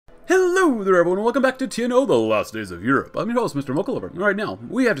Hello there everyone, and welcome back to TNO, the last days of Europe. I'm your host, Mr. Muckleover, and right now,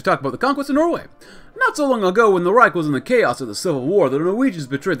 we have to talk about the conquest of Norway. Not so long ago, when the Reich was in the chaos of the Civil War, the Norwegians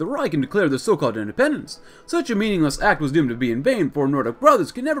betrayed the Reich and declared their so-called independence. Such a meaningless act was doomed to be in vain, for Nordic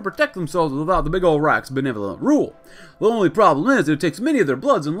brothers can never protect themselves without the big old Reich's benevolent rule. The only problem is that it takes many of their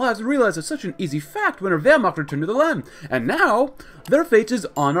bloods and lives to realize it's such an easy fact when our Wehrmacht returned to the land, and now, their fate is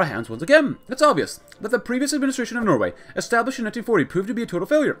on our hands once again. It's obvious that the previous administration of Norway, established in 1940, proved to be a total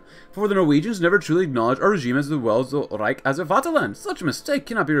failure, for the Norwegians never truly acknowledged our regime as well as the Reich as a Vaterland. Such a mistake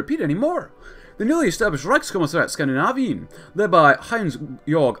cannot be repeated anymore. The newly established Reichskommissariat Scandinavian, led by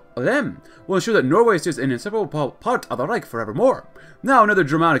Heinz-Georg Lem, will ensure that Norway stays an inseparable part of the Reich forevermore. Now another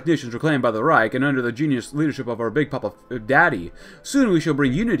Germanic nation is reclaimed by the Reich, and under the genius leadership of our Big Papa Daddy, soon we shall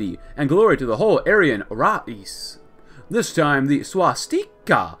bring unity and glory to the whole Aryan race. This time, the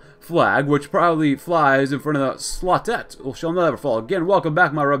swastika flag, which proudly flies in front of the slotette, shall never fall again. Welcome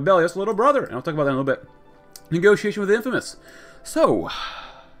back, my rebellious little brother. And I'll talk about that in a little bit. Negotiation with the infamous. So,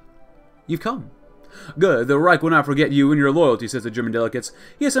 you've come. Good, the Reich will not forget you and your loyalty, says the German delegates.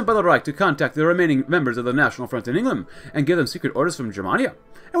 He is sent by the Reich to contact the remaining members of the National Front in England and give them secret orders from Germania.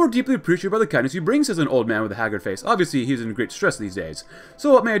 And we're deeply appreciated by the kindness you bring, says an old man with a haggard face. Obviously, he's in great stress these days.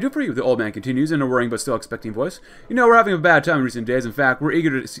 So what may I do for you? The old man continues in a worrying but still expecting voice. You know, we're having a bad time in recent days. In fact, we're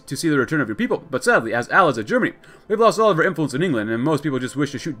eager to see the return of your people. But sadly, as allies of Germany, we've lost all of our influence in England, and most people just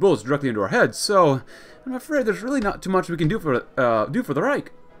wish to shoot bullets directly into our heads. So, I'm afraid there's really not too much we can do for the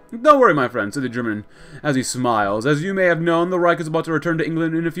Reich. Don't worry, my friend, said the German as he smiles. As you may have known, the Reich is about to return to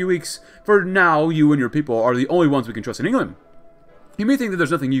England in a few weeks. For now, you and your people are the only ones we can trust in England. You may think that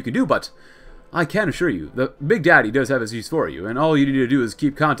there's nothing you can do, but I can assure you, the Big Daddy does have his use for you, and all you need to do is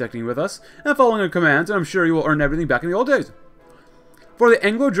keep contacting with us and following our commands, and I'm sure you will earn everything back in the old days. For the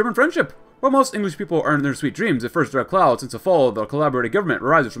Anglo-German friendship, well, most English people earn their sweet dreams at first dark cloud since the fall of the collaborative government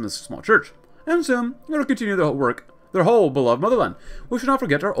arises from this small church. And soon, it'll continue their work, their whole beloved motherland. We should not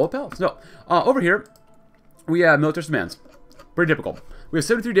forget our old pals. No, over here, we have military demands. Pretty typical. We have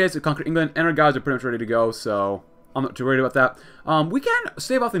 73 days to conquer England, and our guys are pretty much ready to go, so I'm not too worried about that. We can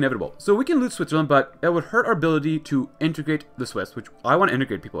stave off the inevitable. So we can loot Switzerland, but it would hurt our ability to integrate the Swiss, which I want to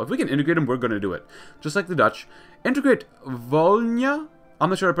integrate people. If we can integrate them, we're going to do it. Just like the Dutch. Integrate Volnia. I'm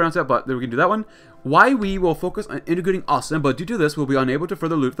not sure how to pronounce that, but we can do that one. Why we will focus on integrating Austin, but due to this, we'll be unable to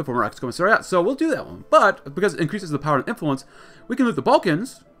further loot the former Reichskommissariat. So we'll do that one. But because it increases the power and influence, we can loot the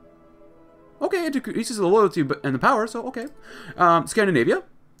Balkans. Okay, it increases the loyalty and the power, so okay. Scandinavia.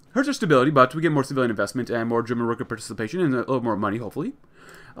 Hurts our stability, but we get more civilian investment and more German worker participation and a little more money, hopefully.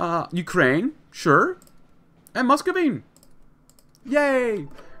 Ukraine, sure. And Muscovine. Yay!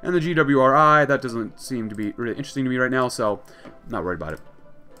 And the GWRI, that doesn't seem to be really interesting to me right now, so I'm not worried about it.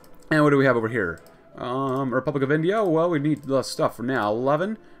 And what do we have over here? Republic of India, well, we need less stuff for now.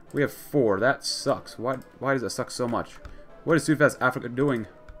 11, we have 4. That sucks. Why does that suck so much? What is Sudfest Africa doing?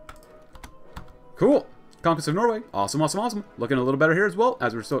 Cool. Conquest of Norway. Awesome, awesome, awesome. Looking a little better here as well,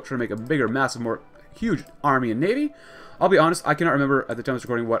 as we're still trying to make a bigger, massive, more huge army and navy. I'll be honest, I cannot remember at the time of this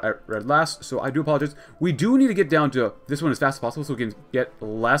recording what I read last, so I do apologize. We do need to get down to this one as fast as possible so we can get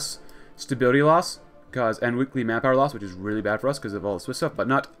less stability loss and weekly manpower loss, which is really bad for us because of all the Swiss stuff, but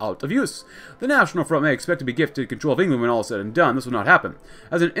not out of use. The National Front may expect to be gifted control of England when all is said and done. This will not happen,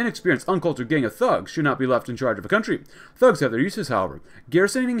 as an inexperienced, uncultured gang of thugs should not be left in charge of a country. Thugs have their uses, however.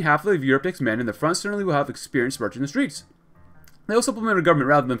 Garrisoning half of Europe takes men, and the front certainly will have experience marching the streets. They will supplement a government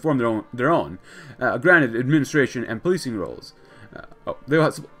rather than form their own granted administration and policing roles. They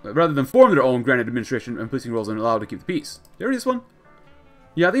will rather than form their own granted administration and policing roles and allowed to keep the peace. Did you read this one?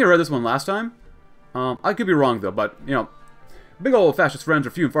 Yeah, I think I read this one last time. I could be wrong though, but, you know, big old fascist friends are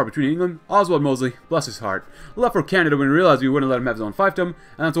few and far between in England. Oswald Mosley, bless his heart, left for Canada when he realized we wouldn't let him have his own fiefdom,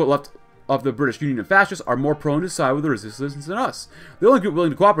 and that's what left of the British Union of fascists are more prone to side with the resistance than us. The only group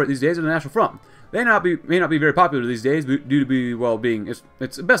willing to cooperate these days is the National Front. They may not be very popular these days due to being, it's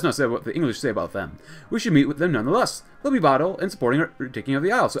best not to say what the English say about them. We should meet with them nonetheless. They'll be vital in supporting our taking of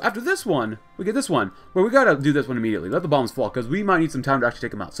the Isle. So after this one, we get this one, where we gotta do this one immediately. Let the bombs fall, because we might need some time to actually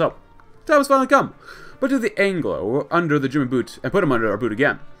take them out. So, time has finally come. But to the Anglo, under the German boot, and put them under our boot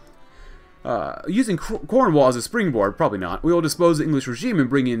again. Using Cornwall as a springboard, probably not. We will dispose the English regime and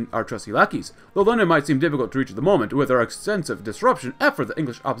bring in our trusty lackeys. Though London might seem difficult to reach at the moment, with our extensive disruption effort, the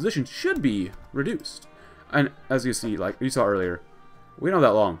English opposition should be reduced. And as you see, like you saw earlier, we don't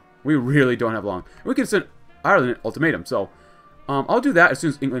have that long. We really don't have long. We can send Ireland an ultimatum. So I'll do that as soon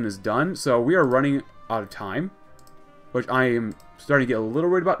as England is done. So we are running out of time, which I am starting to get a little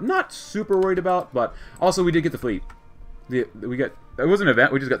worried about. Not super worried about, but also we did get the fleet. It was an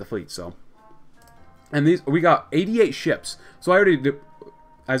event. We just got the fleet, so. And we got 88 ships. So I already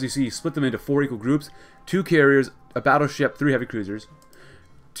as you see, split them into 4 equal groups. 2 carriers, a battleship, 3 heavy cruisers.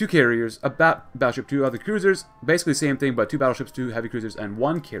 2 carriers, a battleship, 2 other cruisers. Basically the same thing, but 2 battleships, 2 heavy cruisers, and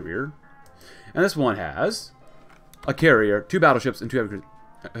 1 carrier. And this one has a carrier, 2 battleships, and 2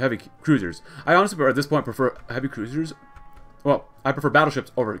 heavy cruisers. I honestly, at this point, prefer heavy cruisers. Well, I prefer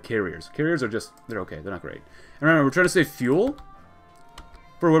battleships over carriers. Carriers are just, they're okay, they're not great. And remember, we're trying to save fuel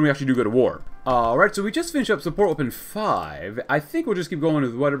for when we actually do go to war. Alright, so we just finished up support weapon 5. I think we'll just keep going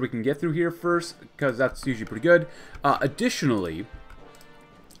with whatever we can get through here first, because that's usually pretty good. Additionally,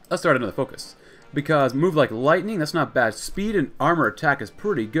 let's start another focus. Because move like lightning, that's not bad. Speed and armor attack is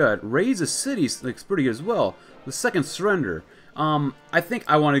pretty good. Raise a city looks pretty good as well. The second surrender. I think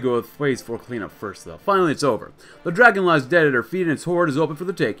I want to go with phase 4 cleanup first, though. Finally, it's over. The dragon lies dead at her feet, and its hoard is open for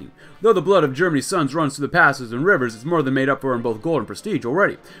the taking. Though the blood of Germany's sons runs through the passes and rivers, it's more than made up for in both gold and prestige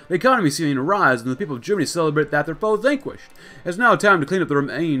already. The economy is seeing a rise, and the people of Germany celebrate that their foe is vanquished. It's now time to clean up the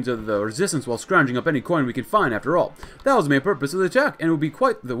remains of the resistance while scrounging up any coin we can find, after all. That was the main purpose of the attack, and it would be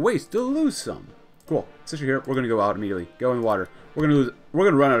quite the waste to lose some. Cool. Since you're here, we're going to go out immediately. Go in the water. We're going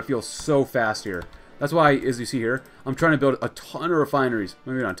to run out of fuel so fast here. That's why, as you see here, I'm trying to build a ton of refineries.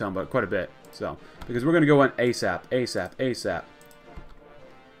 Maybe not a ton, but quite a bit. So, because we're going to go on ASAP, ASAP, ASAP.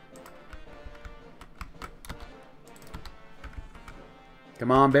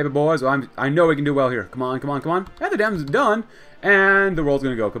 Come on, baby boys. Well, I know we can do well here. Come on, come on, come on. And the dam's done. And the world's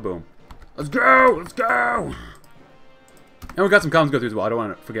going to go kaboom. Let's go! Let's go! And we got some comments to go through as well. I don't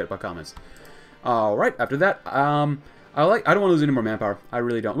want to forget about comments. Alright, after that, I don't want to lose any more manpower. I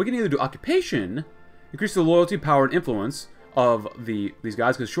really don't. We can either do occupation, increase the loyalty, power, and influence of these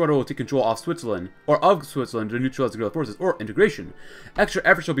guys, because shorter will take control off Switzerland, or of Switzerland to neutralize the guerrilla forces, or integration. Extra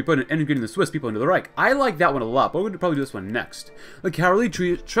effort shall be put in integrating the Swiss people into the Reich. I like that one a lot, but we're going to probably do this one next. The cowardly,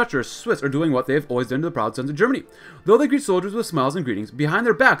 treacherous Swiss are doing what they have always done to the proud sons of Germany. Though they greet soldiers with smiles and greetings, behind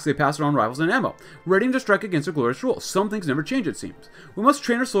their backs they pass around rifles and ammo, ready to strike against their glorious rule. Some things never change, it seems. We must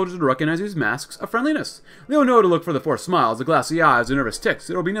train our soldiers to recognize these masks of friendliness. They will know to look for the forced smiles, the glassy eyes, the nervous ticks.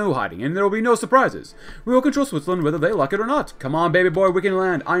 There will be no hiding, and there will be no surprises. We will control Switzerland whether they like it or not. Come on, baby boy, we can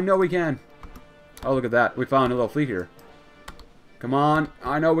land. I know we can. Oh, look at that. We found a little fleet here. Come on.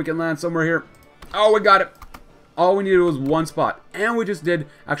 I know we can land somewhere here. Oh, we got it. All we needed was one spot. And we just did,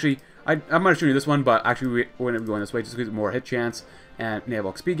 actually, I might have shown you this one, but actually we're going to be going this way just to get more hit chance and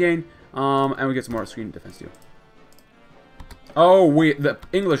naval speed gain. And we get some more screen defense too. Oh, the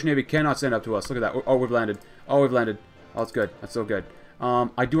English Navy cannot stand up to us. Look at that. Oh, we've landed. Oh, we've landed. Oh, it's good. That's so good.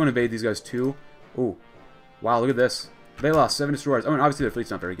 I do want to invade these guys too. Ooh. Wow, look at this. They lost 7 destroyers. I mean, obviously their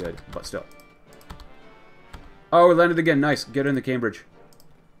fleet's not very good, but still. Oh, we landed again. Nice. Get in the Cambridge.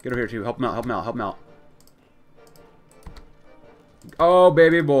 Get over here too. Help them out. Help them out. Help them out. Oh,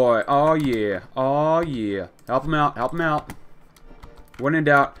 baby boy. Oh, yeah. Oh, yeah. Help them out. Help them out. When in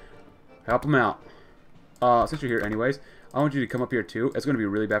doubt, help them out. Since you're here anyways, I want you to come up here too. It's going to be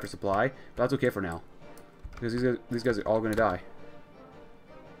really bad for supply, but that's okay for now. Because these guys are all going to die.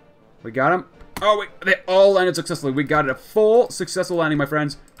 We got them. Oh, wait. They all landed successfully. We got it. A full successful landing, my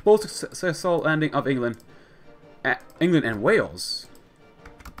friends. Full successful landing of England. England and Wales.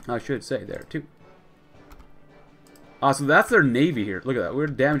 I should say there, too. So that's their navy here. Look at that. We're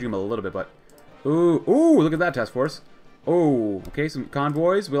damaging them a little bit, but... Ooh, look at that task force. Oh, okay, some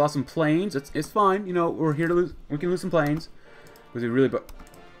convoys. We lost some planes. It's fine. You know, we're here to lose... We can lose some planes. Because we really... But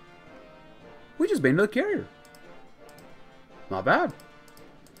we just made another carrier. Not bad.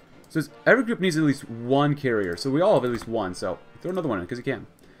 So every group needs at least one carrier. So we all have at least one. So throw another one in, because you can.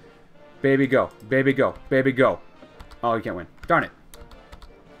 Baby, go. Baby, go. Baby, go. Oh, you can't win. Darn it.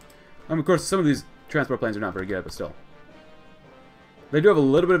 Of course, some of these transport planes are not very good, but still. They do have a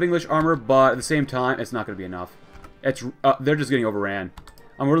little bit of English armor, but at the same time, it's not going to be enough. It's they're just getting overran.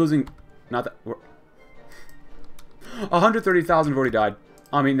 We're losing... Not that... 130,000 have already died.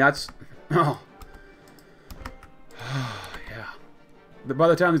 I mean, that's... Oh. Yeah. By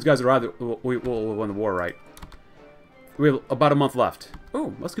the time these guys arrive, we'll win the war, right? We have about a month left.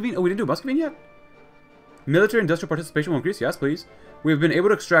 Oh, Muscovine. Oh, we didn't do Muscovine yet? Military industrial participation will increase. Yes, please. We have been able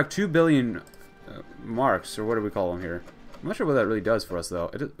to extract 2 billion marks, or what do we call them here? I'm not sure what that really does for us, though.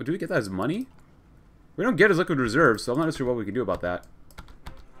 Do we get that as money? We don't get as liquid reserves, so I'm not sure what we can do about that.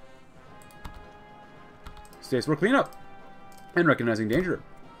 States for cleanup. And recognizing danger.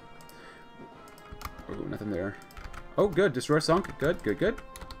 Oh, nothing there. Oh, good. Destroyer sunk. Good, good, good.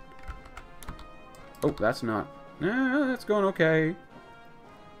 Oh, that's not... that's going okay.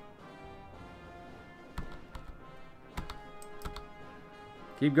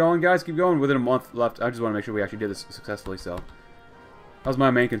 Keep going, guys. Keep going. Within a month left. I just want to make sure we actually did this successfully, so... That was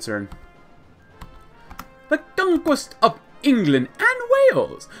my main concern. The conquest of England and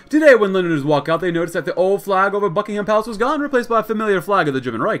Wales. Today, when Londoners walk out, they notice that the old flag over Buckingham Palace was gone, replaced by a familiar flag of the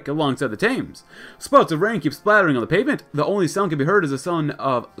German Reich alongside the Thames. Spouts of rain keep splattering on the pavement. The only sound can be heard is the sound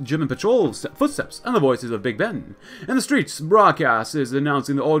of German patrol footsteps and the voices of Big Ben. In the streets, broadcast is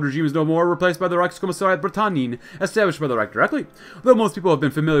announcing the old regime is no more, replaced by the Reichskommissariat Britannien, established by the Reich directly. Though most people have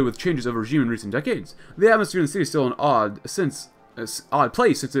been familiar with changes of regime in recent decades, the atmosphere in the city is still an odd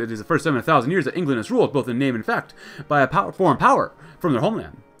place, since it is the first time in 1,000 years that England is ruled, both in name and fact, by a foreign power from their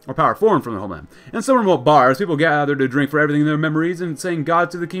homeland. Or power foreign from their homeland. In some remote bars, people gather to drink for everything in their memories and saying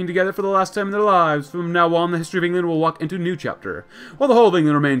God to the King together for the last time in their lives. From now on, the history of England will walk into a new chapter. While the whole of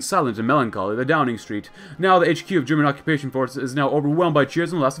England remains silent and melancholy, the Downing Street, now the HQ of German occupation forces, is now overwhelmed by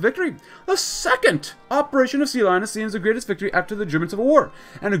cheers and the last victory. The second operation of Sealion is seen as the greatest victory after the German Civil War,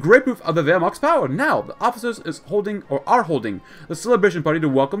 and a great proof of the Wehrmacht's power. Now, the officers are holding the celebration party to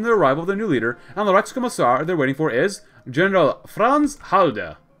welcome the arrival of their new leader, and the Reichskommissar they're waiting for is General Franz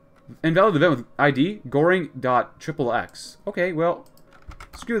Halder. Invalid event with ID Goring.XXX. Okay, well,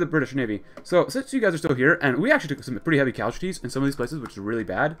 screw the British Navy. So, since you guys are still here, and we actually took some pretty heavy casualties in some of these places, which is really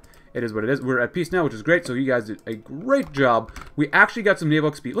bad. It is what it is. We're at peace now, which is great, so you guys did a great job. We actually got some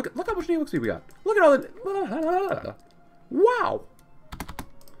naval XP. Look how much naval XP we got. Look at all the... Wow!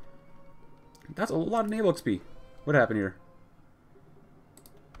 That's a lot of naval XP. What happened here?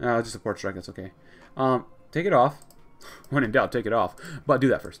 Just a port strike, that's okay. Take it off. When in doubt, take it off. But do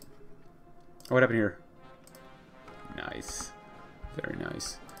that first. What happened here? Nice. Very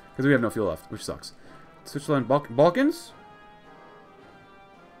nice. Because we have no fuel left, which sucks. Switch line Balkans?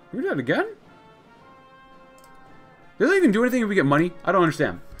 We do that again? Does it even do anything if we get money? I don't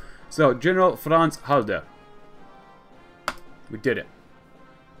understand. So, General Franz Halder. We did it.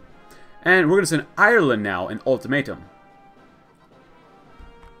 And we're going to send Ireland now an ultimatum.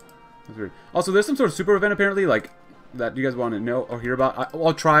 That's weird. Also, there's some sort of super event apparently, like, that you guys want to know or hear about.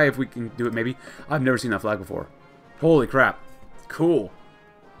 I'll try if we can do it maybe. I've never seen that flag before. Holy crap. Cool.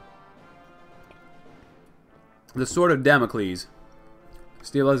 The Sword of Damocles.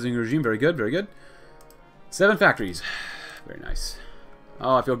 Stabilizing regime. Very good, very good. 7 factories. Very nice.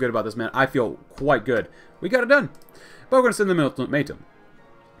 Oh, I feel good about this, man. I feel quite good. We got it done. But we're going to send them an ultimatum.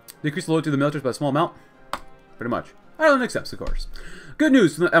 Decrease the load to the militaries by a small amount. Pretty much. Ireland accepts, of course. Good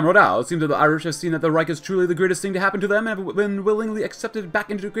news from the Emerald Isle. It seems that the Irish have seen that the Reich is truly the greatest thing to happen to them and have been willingly accepted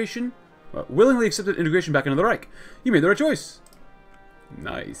integration back into the Reich. You made the right choice.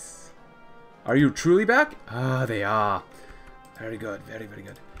 Nice. Are you truly back? Ah, they are. Very good. Very, very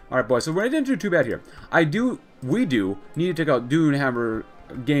good. Alright, boys. So we didn't do too bad here. We do need to take out Doonhammer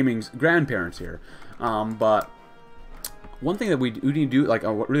Gaming's grandparents here. But one thing that we need to do, like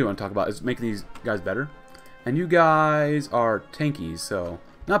I really want to talk about, is making these guys better. And you guys are tankies, so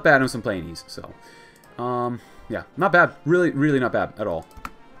not bad on some planies. So, yeah, not bad. Really, really not bad at all.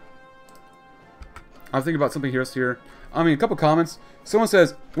 I was thinking about something here. I mean, a couple comments. Someone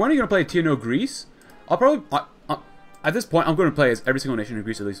says, when are you going to play TNO Greece? I'll probably, at this point, I'm going to play as every single nation in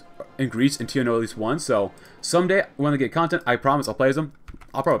Greece, and TNO at least once. So, someday, when they get content, I promise I'll play as them.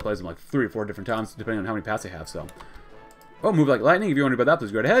 I'll probably play as them like 3 or 4 different times, depending on how many paths they have, so. Oh, move like lightning. If you wonder about that,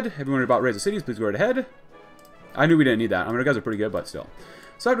 please go right ahead. If you wonder about Raise the Cities, please go right ahead. I knew we didn't need that. I mean, our guys are pretty good, but still.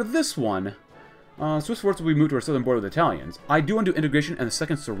 So after this one, Swiss forces will be moved to our southern border with the Italians. I do want to do integration and the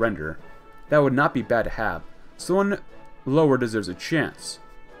second surrender. That would not be bad to have. Someone lower deserves a chance.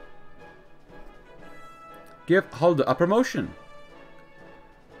 Give Hulda a promotion.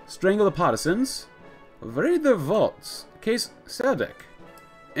 Strangle the partisans. Raid the vaults. Case Sadek.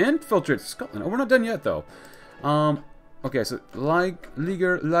 Infiltrate Scotland. Oh, we're not done yet, though. Okay, so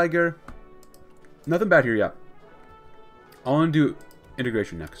Liger. Nothing bad here yet. I want to do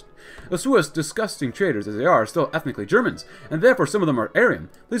integration next. The Swiss, disgusting traitors as they are, still ethnically Germans, and therefore some of them are Aryan.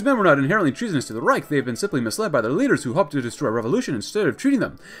 These men were not inherently treasonous to the Reich. They have been simply misled by their leaders who hope to destroy revolution instead of treating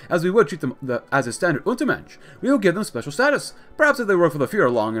them as we would treat them as a standard Untermensch. We will give them special status. Perhaps if they work for the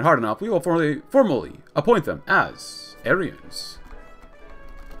Führer long and hard enough, we will formally appoint them as Aryans.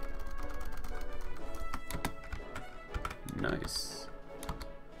 Nice.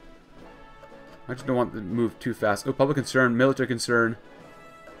 I just don't want to move too fast. Oh, public concern, military concern.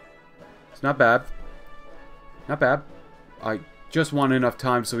 It's not bad. Not bad. I just want enough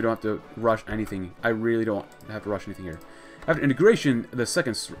time so we don't have to rush anything. I really don't have to rush anything here. After integration, the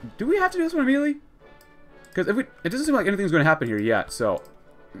second... Do we have to do this one immediately? Because if it doesn't seem like anything's going to happen here yet, so...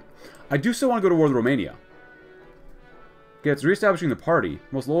 I do still want to go to war with Romania. Okay, it's reestablishing the party.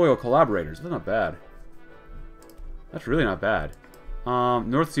 Most loyal collaborators. That's not bad. That's really not bad.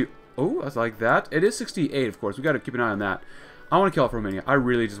 North Sea... Oh, that's like that. It is 68, of course. We got to keep an eye on that. I want to kill off Romania. I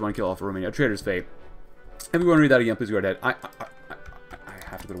really just want to kill off Romania. A traitor's fate. If you want to read that again, please go ahead. I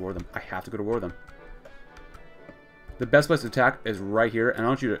have to go to war with them. I have to go to war with them. The best place to attack is right here, and I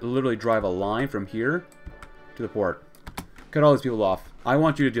want you to literally drive a line from here to the port. Cut all these people off. I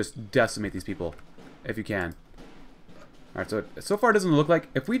want you to just decimate these people, if you can. Alright, so far it doesn't look like...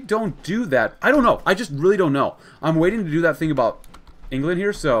 If we don't do that... I don't know. I just really don't know. I'm waiting to do that thing about England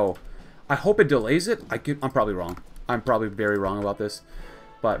here, so... I hope it delays it. I'm probably wrong. I'm probably very wrong about this.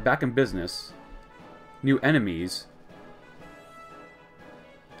 But back in business... New enemies.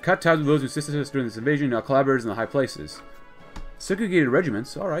 Cut ties with those who assisted us during this invasion. Now collaborators in the high places. Segregated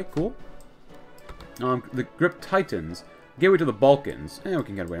regiments. Alright, cool. The Grip Titans. Gateway to the Balkans. We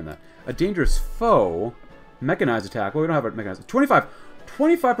can get away on that. A dangerous foe. Mechanized attack. Well, we don't have a mechanized.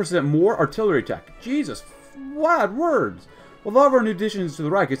 25% more artillery attack. Jesus. Wide words. With all of our new additions to the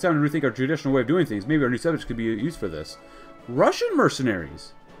Reich, it's time to rethink our traditional way of doing things. Maybe our new subjects could be used for this. Russian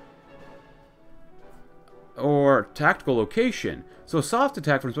mercenaries. Or tactical location. So soft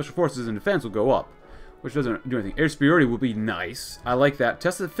attack from special forces and defense will go up, which doesn't do anything. Air superiority will be nice. I like that.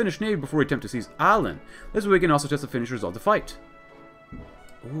 Test the Finnish Navy before we attempt to seize Ireland. This way we can also test the Finnish resolve to fight.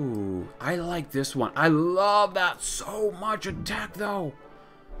 Ooh, I like this one. I love that so much. Attack, though.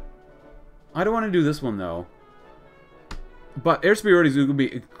 I don't want to do this one, though. But air superiority is going to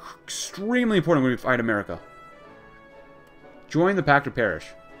be extremely important when we fight America. Join the pact or perish.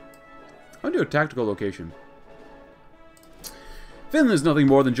 I'll do a tactical location. Finland is nothing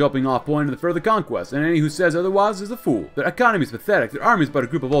more than jumping off point in the further conquest, and any who says otherwise is a fool. Their economy is pathetic, their army is but a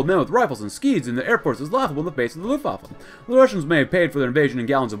group of old men with rifles and skeeds, and their airports is laughable in the face of the Luftwaffe. The Russians may have paid for their invasion in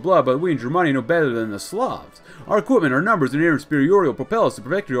gallons of blood, but we in Germany know better than the Slavs. Our equipment, our numbers, and air superiority will propel us to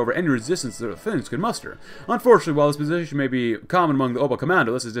victory over any resistance that the Finns can muster. Unfortunately, while this position may be common among the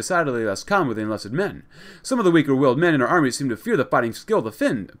Oberkommando, this is decidedly less common with the enlisted men. Some of the weaker-willed men in our army seem to fear the fighting skill of the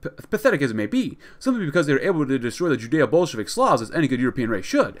Finn, pathetic as it may be, simply because they are able to destroy the Judeo-Bolshevik Slavs as any good European race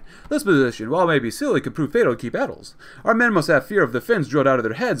should. This position, while it may be silly, could prove fatal to key battles. Our men must have fear of the Finns drilled out of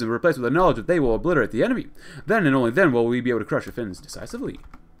their heads and replaced with the knowledge that they will obliterate the enemy. Then and only then will we be able to crush the Finns decisively.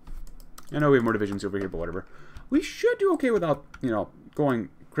 I know we have more divisions over here, but whatever. We should do okay without, you know, going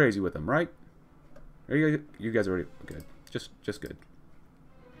crazy with them, right? Are you guys already good? Just good.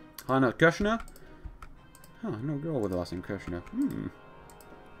 Hanna Kushna? Huh, no girl with the last name Kushna.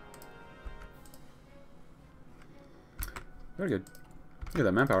 Very good. Look at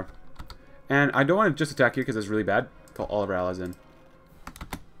that manpower. And I don't want to just attack here because it's really bad. Call all of our allies in.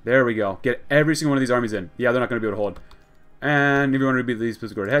 There we go. Get every single one of these armies in. Yeah, they're not going to be able to hold. And if you want to beat these,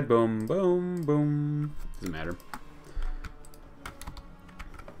 please go ahead. Boom, boom, boom. Doesn't matter.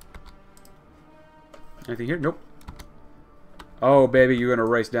 Anything here? Nope. Oh, baby, you're going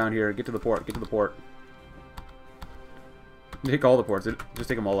to race down here. Get to the port. Get to the port. Take all the ports. Just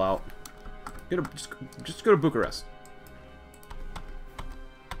take them all out. Just go to Bucharest.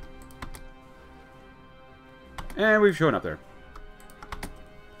 And we've shown up there.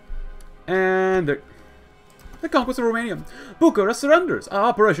 And the conquest of Romania. Bucharest surrenders. Our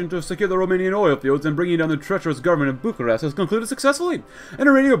operation to secure the Romanian oil fields and bringing down the treacherous government of Bucharest has concluded successfully. In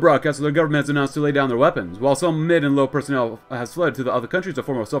a radio broadcast, the government has announced to lay down their weapons, while some mid and low personnel has fled to the other countries to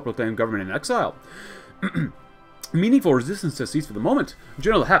form a self-proclaimed government in exile. Meaningful resistance has ceased for the moment.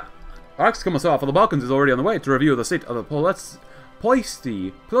 General Alex Komisar for the Balkans is already on the way to review the state of the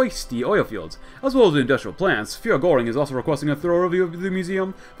Ploisti oil fields, as well as the industrial plants. Hermann Goering is also requesting a thorough review of the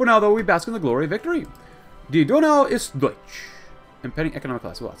museum. For now, though, we bask in the glory of victory. Die Donau ist Deutsch. Impending economic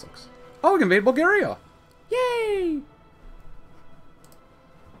class. Well, that sucks. Oh, we can invade Bulgaria. Yay!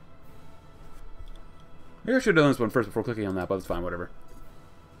 Maybe I should have done this one first before clicking on that, but it's fine, whatever.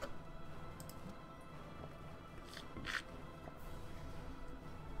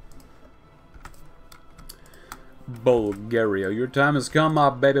 Bulgaria, your time has come, my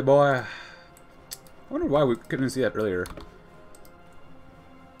baby boy. I wonder why we couldn't see that earlier.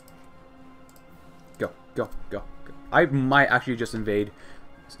 Go, go, go, go. I might actually just invade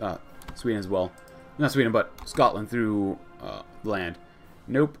Sweden as well. Not Sweden, but Scotland through land.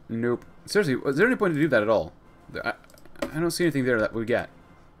 Nope, nope. Seriously, is there any point to do that at all? I don't see anything there that we get.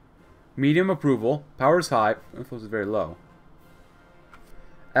 Medium approval. Power is high. Influence is very low.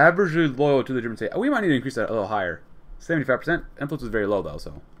 Average loyal to the German state. We might need to increase that a little higher. 75%. Influence is very low though,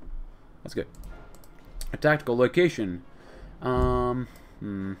 so that's good. A tactical location.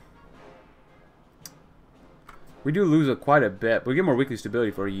 We do lose quite a bit, but we get more weekly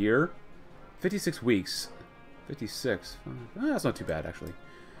stability for a year. 56 weeks. 56. That's not too bad actually.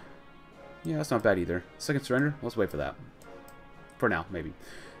 Yeah, that's not bad either. Second surrender. Let's wait for that. For now, maybe.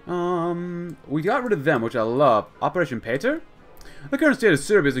 We got rid of them, which I love. Operation Peter. The current state of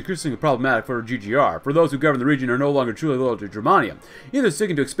Serbia is increasingly problematic for GGR, for those who govern the region are no longer truly loyal to Germania, either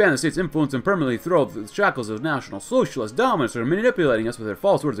seeking to expand the state's influence and permanently throw the shackles of National Socialist dominance or manipulating us with their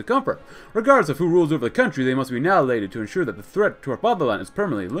false words of comfort. Regardless of who rules over the country, they must be annihilated to ensure that the threat to our fatherland is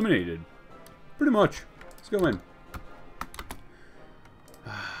permanently eliminated. Pretty much. Let's go in.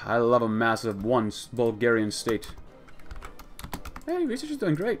 I love a massive one Bulgarian state. Hey, research is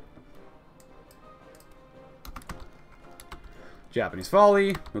doing great. Japanese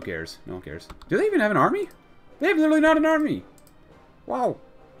folly. Who cares? No one cares. Do they even have an army? They have literally not an army. Wow.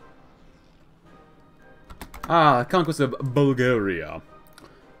 Ah, conquest of Bulgaria.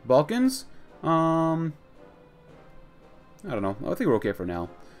 Balkans? I don't know. I think we're okay for now.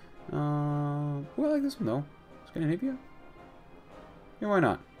 Well, I like this one though. Scandinavia? Yeah, why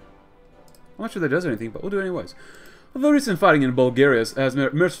not? I'm not sure that does anything, but we'll do it anyways. Although recent fighting in Bulgaria has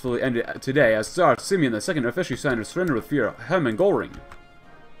mercifully ended today, as Tsar Simeon II officially signed a surrender with fear Hermann Goering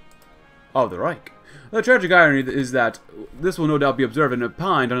of the Reich. The tragic irony is that this will no doubt be observed and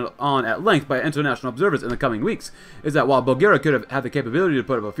opined on at length by international observers in the coming weeks, is that while Bulgaria could have had the capability to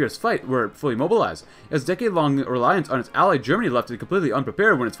put up a fierce fight were it fully mobilized, its decade-long reliance on its ally Germany left it completely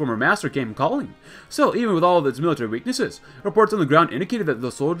unprepared when its former master came calling. So, even with all of its military weaknesses, reports on the ground indicated that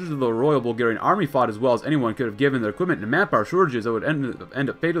the soldiers of the Royal Bulgarian Army fought as well as anyone could have given their equipment and manpower shortages that would end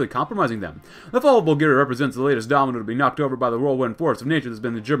up fatally compromising them. The fall of Bulgaria represents the latest domino to be knocked over by the whirlwind force of nature that's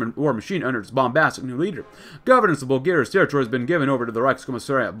been the German war machine under its bombastic new leader. Governance of Bulgaria's territory has been given over to the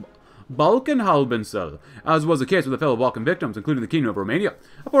Reichskommissariat Balkan-Halbinsel, as was the case with the fellow Balkan victims, including the Kingdom of Romania.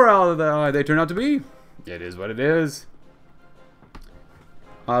 A poor ally they turned out to be. It is what it is.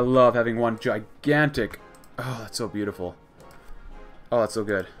 I love having one gigantic... Oh, that's so beautiful. Oh, that's so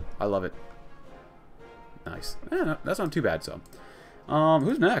good. I love it. Nice. Yeah, that's not too bad, so.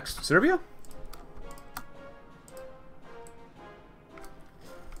 Who's next? Serbia?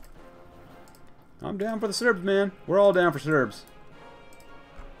 I'm down for the Serbs, man. We're all down for Serbs.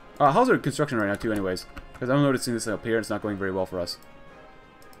 How's our construction right now, too, anyways? Because I'm noticing this up here, and it's not going very well for us.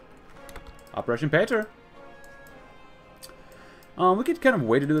 Operation Pater. We could kind of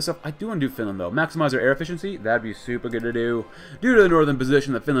wait to do this stuff. I do want to do Finland, though. Maximize our air efficiency. That'd be super good to do. Due to the northern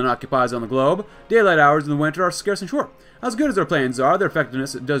position that Finland occupies on the globe, daylight hours in the winter are scarce and short. As good as our planes are, their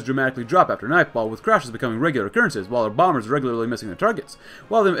effectiveness does dramatically drop after nightfall, with crashes becoming regular occurrences, while our bombers are regularly missing their targets.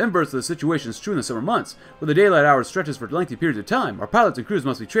 While the inverse of the situation is true in the summer months, where the daylight hours stretches for lengthy periods of time, our pilots and crews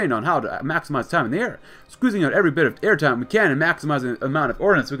must be trained on how to maximize time in the air, squeezing out every bit of airtime we can and maximizing the amount of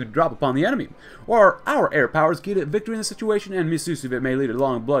ordnance we can drop upon the enemy. Or our air powers get a victory in the situation, and misuse of it may lead to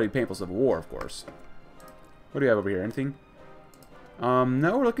long, bloody, painful civil war, of course. What do you have over here? Anything?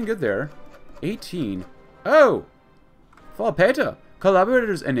 No, we're looking good there. 18. Oh! Falpeta.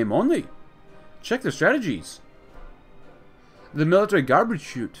 Collaborators and name only. Check their strategies. The military garbage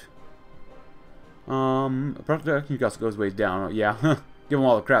chute. Production cost goes way down. Yeah, give them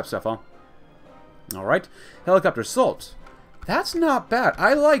all the crap stuff, huh? Alright. Helicopter assault. That's not bad.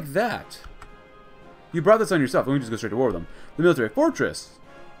 I like that. You brought this on yourself. Let me just go straight to war with them. The military fortress.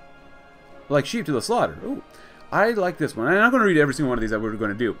 Like sheep to the slaughter. Ooh. I like this one. I'm not going to read every single one of these that we're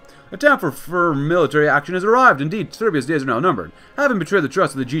going to do. A time for military action has arrived. Indeed, Serbia's days are now numbered. Having betrayed the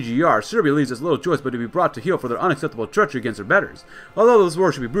trust of the GGR, Serbia leaves us little choice but to be brought to heel for their unacceptable treachery against their betters. Although this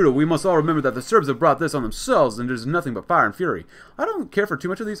war should be brutal, we must all remember that the Serbs have brought this on themselves, and there's nothing but fire and fury. I don't care for too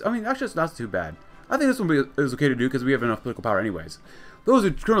much of these. I mean, actually, it's not too bad. I think this one is okay to do because we have enough political power anyways. Those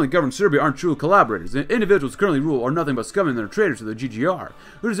who currently govern Serbia aren't true collaborators. The individuals who currently rule are nothing but scum and they're traitors to the GGR,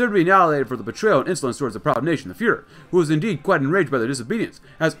 who deserve to be annihilated for the betrayal and insolence towards the proud nation, the Führer, who is indeed quite enraged by their disobedience,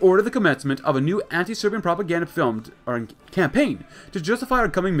 has ordered the commencement of a new anti-Serbian propaganda campaign to justify our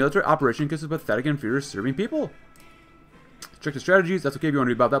coming military operation against the pathetic and furious Serbian people. Check the strategies. That's okay if you want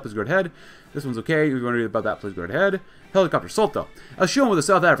to read about that, please go ahead. This one's okay. If you want to read about that, please go ahead. Helicopter assault, though. As shown with the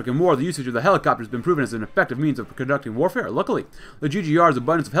South African War, the usage of the helicopter has been proven as an effective means of conducting warfare. Luckily, the GGR's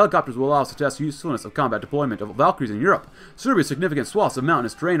abundance of helicopters will allow us to test the usefulness of combat deployment of Valkyries in Europe. Serbia's significant swaths of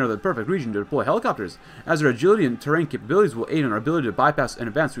mountainous terrain are the perfect region to deploy helicopters, as their agility and terrain capabilities will aid in our ability to bypass and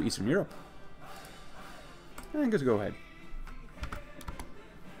advance through Eastern Europe. And good to go ahead.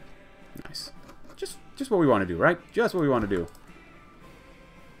 Nice. Just what we want to do, right? Just what we want to do.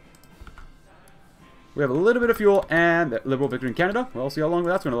 We have a little bit of fuel and liberal victory in Canada. We'll see how long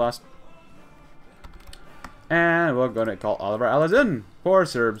that's going to last. And we're going to call all of our allies in. Poor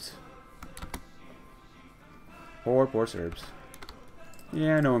Serbs. Poor Serbs.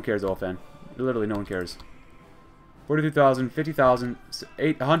 Yeah, no one cares, Olfan. Literally no one cares. 42,000, 50,000,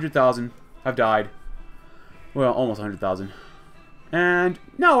 100,000 have died. Well, almost 100,000. And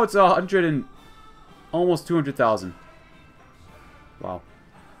now it's 100 and almost 200,000. Wow.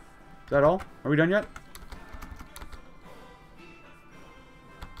 Is that all? Are we done yet?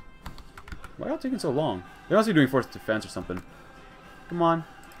 Why are y'all taking so long? They must be doing force defense or something. Come on.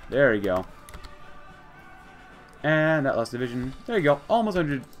 There you go. And that last division. There you go. Almost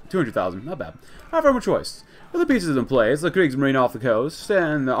 200,000. Not bad. Not very much choice. With the pieces in place, the Kriegsmarine off the coast,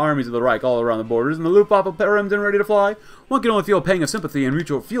 and the armies of the Reich all around the borders, and the Luftwaffe rimmed and ready to fly, one can only feel a pang of sympathy and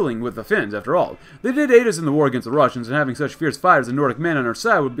mutual feeling with the Finns, after all. They did aid us in the war against the Russians, and having such fierce fighters and Nordic men on our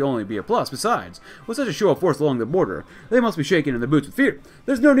side would only be a plus. Besides, with such a show of force along the border, they must be shaken in the boots with fear.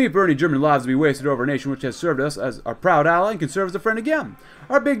 There's no need for any German lives to be wasted over a nation which has served us as our proud ally and can serve as a friend again.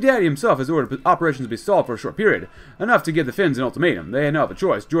 Our Big Daddy himself has ordered operations to be stalled for a short period, enough to give the Finns an ultimatum. They had no other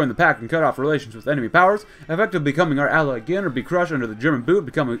choice: join the pact and cut off relations with enemy powers, effectively becoming our ally again, or be crushed under the German boot,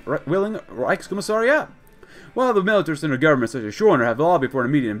 becoming willing Reichskommissariat. While the military center governments such as Schorner have lobbied for an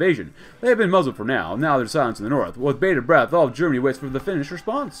immediate invasion, they have been muzzled for now. Now there's silence in the north. With bated breath, all of Germany waits for the Finnish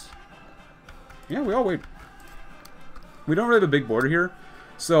response. Yeah, we all wait. We don't really have a big border here,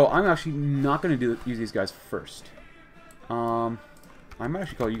 so I'm actually not going to use these guys first. I might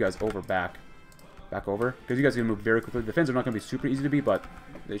actually call you guys back over, because you guys can move very quickly. The Finns are not going to be super easy to beat, but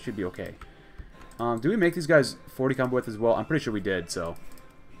they should be okay. Do we make these guys 40 combat width as well? I'm pretty sure we did, so.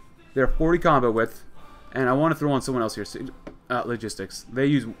 They're 40 combat width, and I want to throw on someone else here. Logistics. They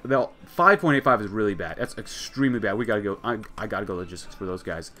use, 5.85 is really bad. That's extremely bad. We gotta go, I gotta go logistics for those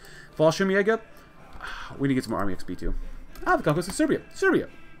guys. Fallschirmjäger, we need to get some more army XP too. The conquest of Serbia.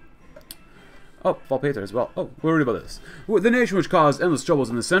 Oh, Valpeter as well. Oh, we're worried about this. The nation which caused endless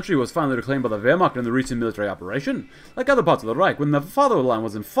troubles in this century was finally reclaimed by the Wehrmacht in the recent military operation. Like other parts of the Reich, when the fatherland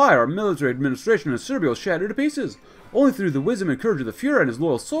was in fire, our military administration in Serbia was shattered to pieces. Only through the wisdom and courage of the Fuhrer and his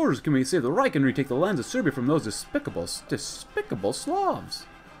loyal soldiers can we save the Reich and retake the lands of Serbia from those despicable Slavs.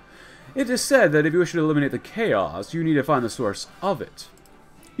 It is said that if you wish to eliminate the chaos, you need to find the source of it.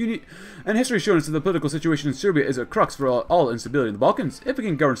 And history has shown us that the political situation in Serbia is a crux for all instability in the Balkans. If we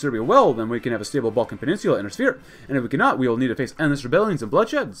can govern Serbia well, then we can have a stable Balkan Peninsula in our sphere. And if we cannot, we will need to face endless rebellions and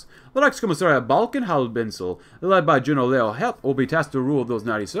bloodshed. The Reichskommissariat Balkan Halbinsel, led by General Leo Hep, will be tasked to rule those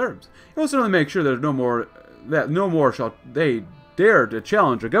naughty Serbs. It will certainly make sure that no more shall they dare to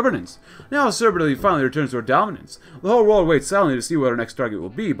challenge our governance. Now Serbia finally returns to our dominance. The whole world waits silently to see what our next target will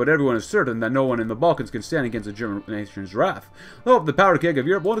be, but everyone is certain that no one in the Balkans can stand against the German nation's wrath. I hope the powder keg of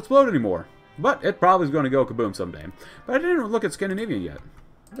Europe won't explode anymore. But it probably is going to go kaboom someday. But I didn't look at Scandinavia yet.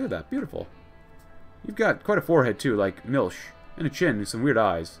 Look at that, beautiful. You've got quite a forehead too, like Milch, and a chin with some weird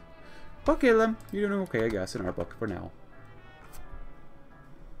eyes. Okay, Lem, you're doing okay, I guess, in our book for now.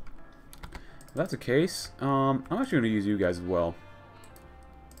 If that's the case, I'm actually going to use you guys as well.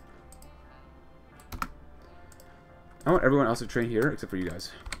 I want everyone else to train here except for you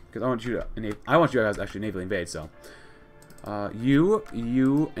guys, because I want you guys to actually navally invade. So, you,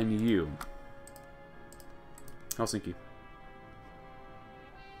 and you. Helsinki.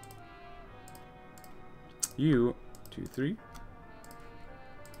 You, 2, 3.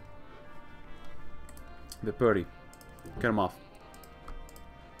 The party. Cut them off.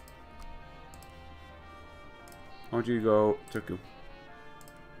 I want you to go Turku.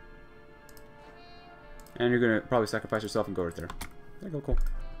 And you're going to probably sacrifice yourself and go right there. There you go, cool.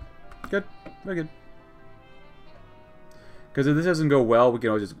 Good. Very good. Because if this doesn't go well, we can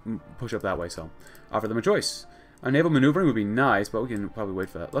always just push up that way, so. Offer them a choice. A naval maneuvering would be nice, but we can probably wait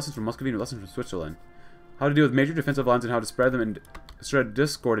for that. Lessons from Muscovy and lessons from Switzerland. How to deal with major defensive lines and how to spread them and spread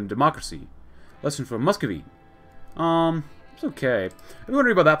discord and democracy. Lesson from Muscovy. It's okay. If you're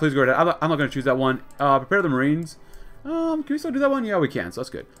wondering about that, please go ahead. I'm not going to choose that one. Prepare the Marines. Can we still do that one? Yeah, we can, so that's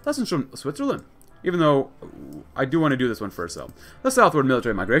good. Lessons from Switzerland. Even though I do want to do this one first, though. The southward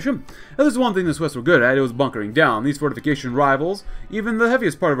military migration. Now, there's one thing the Swiss were good at. It was bunkering down. These fortification rivals, even the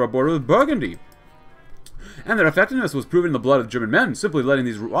heaviest part of our border was Burgundy. And their effectiveness was proven in the blood of German men. Simply letting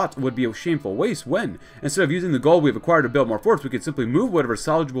these rot would be a shameful waste when, instead of using the gold we have acquired to build more forts, we could simply move whatever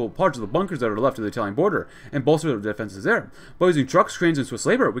salvageable parts of the bunkers that are left to the Italian border and bolster the defenses there. By using trucks, trains, and Swiss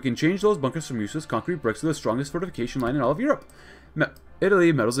labor, we can change those bunkers from useless concrete bricks to the strongest fortification line in all of Europe.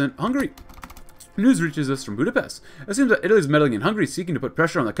 Italy meddles in Hungary. News reaches us from Budapest. It seems that Italy is meddling in Hungary, seeking to put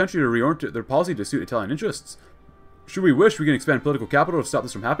pressure on the country to reorient their policy to suit Italian interests. Should we wish, we can expand political capital to stop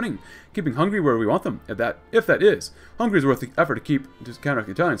this from happening, keeping Hungary where we want them. If that is, Hungary is worth the effort to counteract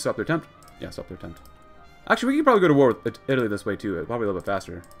the Italians, stop their attempt. Yeah, stop their attempt. Actually, we can probably go to war with Italy this way too. Probably a little bit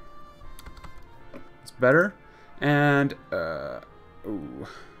faster. It's better. And ooh.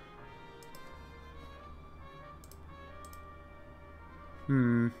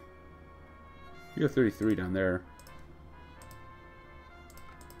 You have 33 down there.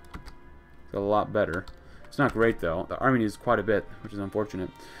 It's a lot better. It's not great, though. The army needs quite a bit, which is unfortunate.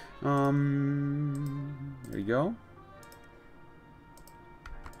 There you go.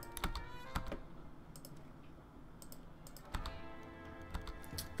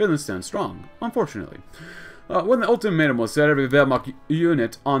 Finland stands strong, unfortunately. When the ultimatum was set, every Wehrmacht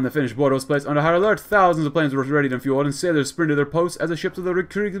unit on the Finnish border was placed under high alert. Thousands of planes were ready and fueled, and sailors sprinted their posts as the ships of the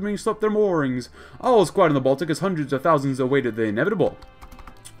retreating swept their moorings. All was quiet in the Baltic as hundreds of thousands awaited the inevitable.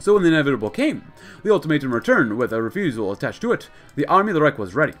 So when the inevitable came, the ultimatum returned with a refusal attached to it. The army of the Reich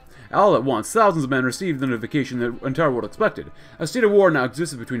was ready. All at once, thousands of men received the notification the entire world expected. A state of war now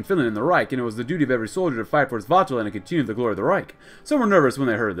existed between Finland and the Reich, and it was the duty of every soldier to fight for his Vaterland and continue the glory of the Reich. Some were nervous when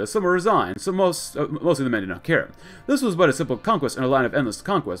they heard this, some were resigned, mostly the men did not care. This was but a simple conquest in a line of endless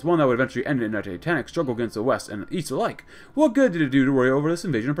conquest, one that would eventually end in a titanic struggle against the West and East alike. What good did it do to worry over this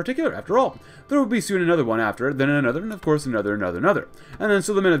invasion in particular, after all? There would be soon another one after it, then another, and of course another. And then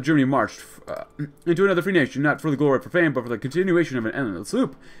so the men of Germany marched into another free nation, not for the glory or for fame, but for the continuation of an endless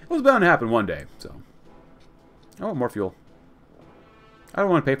loop. It was bound to happen one day, so. I want more fuel. I don't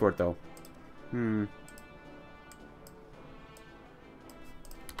want to pay for it, though.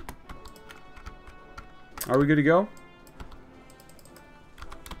 Are we good to go?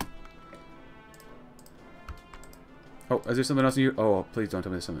 Oh, is there something else new? Oh, please don't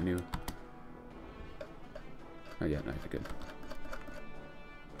tell me there's something new. Oh, yeah, no, you're good.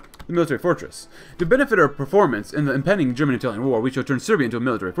 The military fortress. To benefit our performance in the impending German-Italian war, we shall turn Serbia into a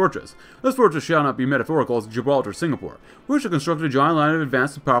military fortress. This fortress shall not be metaphorical as Gibraltar or Singapore. We shall construct a giant line of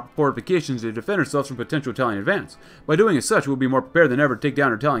advanced and powerful fortifications to defend ourselves from potential Italian advance. By doing as such, we will be more prepared than ever to take down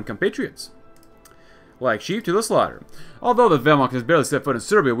our Italian compatriots. Like sheep to the slaughter. Although the Wehrmacht has barely set foot in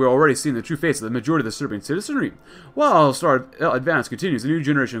Serbia, we are already seeing the true face of the majority of the Serbian citizenry. While our advance continues, a new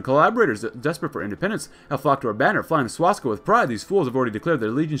generation of collaborators desperate for independence have flocked to our banner, flying the swastika with pride. These fools have already declared their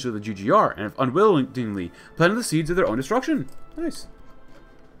allegiance to the GGR and have unwillingly planted the seeds of their own destruction. Nice.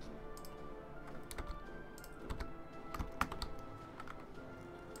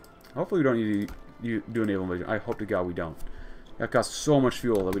 Hopefully we don't need to do a naval invasion. I hope to God we don't. That costs so much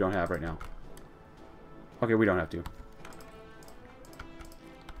fuel that we don't have right now. Okay, we don't have to.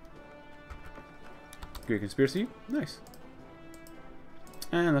 Great conspiracy. Nice.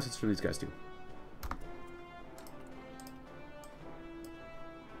 And that's for these guys too.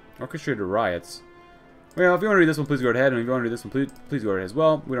 Orchestrated riots. Well, if you want to read this one, please go ahead. And if you want to read this one, please go ahead as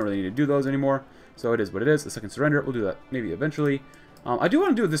well. We don't really need to do those anymore. So it is what it is. The second surrender. We'll do that maybe eventually. I do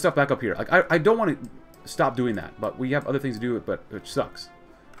want to do this stuff back up here. Like I don't want to stop doing that, but we have other things to do, which sucks.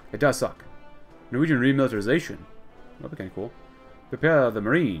 It does suck. Norwegian remilitarization. That'd be kind of cool. Prepare the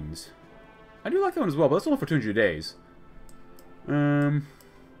Marines. I do like that one as well, but that's only for 200 days.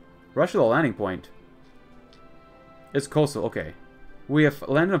 Rush to the landing point. It's coastal. Okay. We have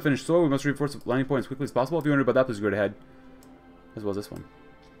landed on finished soil. We must reinforce the landing point as quickly as possible. If you wonder about that, please go ahead. As well as this one.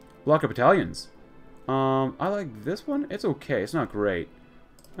 Block of battalions. I like this one. It's okay. It's not great.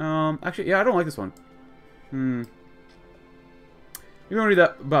 Actually, yeah, I don't like this one. If you want to read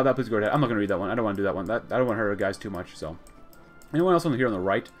about that, please go ahead. I'm not going to read that one. I don't want to do that one. I don't want to hurt our guys too much, so. Anyone else on here on the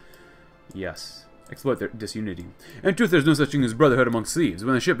right? Yes. Exploit their disunity. In truth, there's no such thing as brotherhood amongst thieves.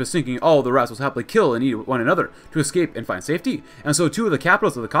 When the ship is sinking, all the rascals happily kill and eat one another to escape and find safety. And so too are the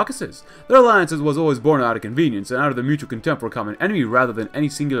capitals of the Caucasus. Their alliance was always born out of convenience and out of the mutual contempt for a common enemy rather than any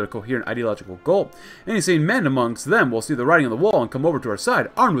singular coherent ideological goal. Any sane men amongst them will see the writing on the wall and come over to our side,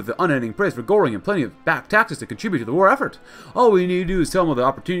 armed with the unending praise for Goering and plenty of back taxes to contribute to the war effort. All we need to do is tell them of the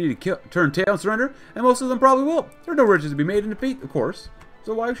opportunity to turn tail and surrender, and most of them probably will. There are no riches to be made in defeat, of course.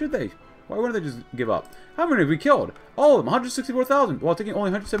 So why should they? Why wouldn't they just give up? How many have we killed? All of them, 164,000, while taking only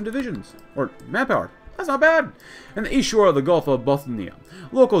 107 divisions. Or manpower. That's not bad. In the east shore of the Gulf of Bothnia,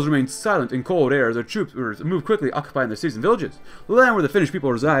 locals remain silent in cold air as their troops move quickly, occupying their cities and villages. The land where the Finnish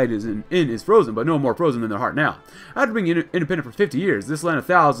people reside is frozen, but no more frozen than their heart now. After being independent for 50 years, this land of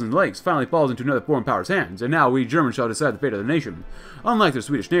thousands lakes finally falls into another foreign power's hands, and now we Germans shall decide the fate of the nation. Unlike their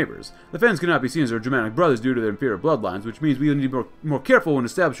Swedish neighbors, the Finns cannot be seen as their Germanic brothers due to their inferior bloodlines, which means we need to be more careful when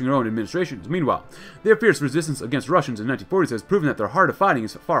establishing our own administrations. Meanwhile, their fierce resistance against Russians in the 1940s has proven that their heart of fighting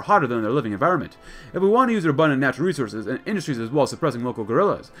is far hotter than their living environment. If we want to use their abundant natural resources and industries as well as suppressing local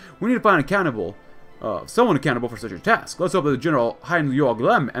guerrillas, we need to find someone accountable for such a task. Let's hope that General Heinz-Georg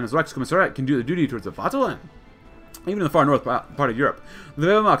Lem and his Reichskommissariat can do the duty towards the Vaterland. Even in the far north part of Europe, the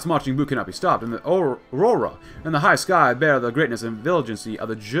Wehrmacht's marching boot cannot be stopped, and the aurora and the high sky bear the greatness and vigilancy of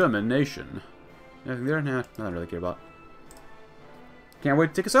the German nation. Anything there? Nah, nothing I really care about. Can't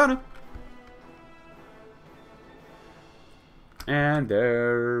wait to take a sauna. And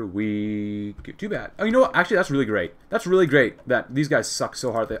there we get. Too bad. Oh, you know what? Actually, that's really great. That's really great that these guys suck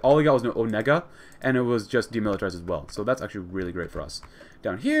so hard. All they got was no Onega, and it was just demilitarized as well. So that's actually really great for us.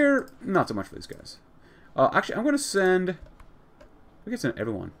 Down here, not so much for these guys. Actually, I'm going to send... We can send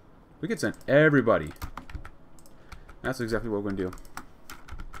everyone. We can send everybody. That's exactly what we're going to do.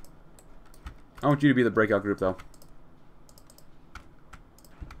 I want you to be the breakout group, though.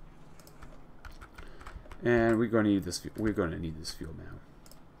 And we're going to need this. We're going to need this fuel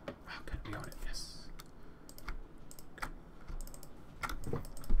now. Oh, good, we on it. Yes.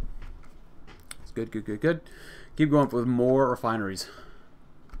 It's good, good, good, good. Keep going with more refineries.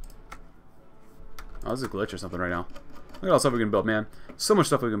 Oh, this is a glitch or something right now. Look at all the stuff we can build, man. So much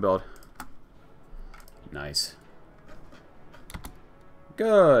stuff we can build. Nice.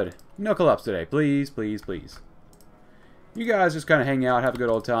 Good. No collapse today. Please, please, please. You guys just kind of hang out, have a good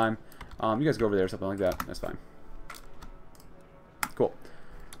old time. You guys go over there or something like that. That's fine. Cool.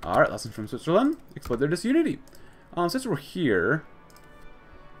 Alright, lesson from Switzerland. Exploit their disunity. Since we're here,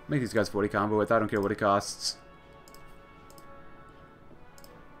 make these guys 40 combo with. I don't care what it costs.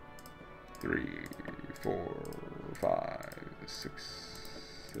 3, 4, 5,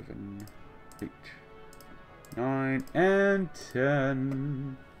 6, 7, 8, 9, and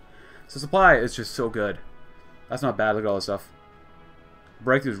 10. So supply is just so good. That's not bad. Look at all this stuff.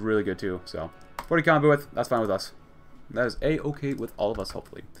 Breakthrough is really good too. So 40 combo with. That's fine with us. That is a-okay with all of us,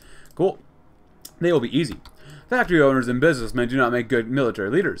 hopefully. Cool. They will be easy. Factory owners and businessmen do not make good military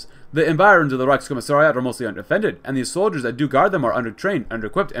leaders. The environs of the Reichskommissariat are mostly undefended, and the soldiers that do guard them are undertrained,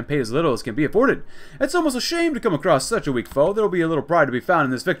 under-equipped, and paid as little as can be afforded. It's almost a shame to come across such a weak foe. There will be a little pride to be found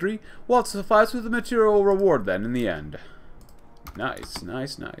in this victory, while it suffices with the material reward then in the end. Nice,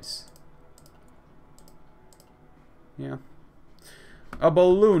 nice, nice. Yeah. A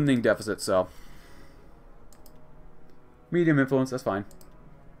ballooning deficit, so. Medium influence, that's fine.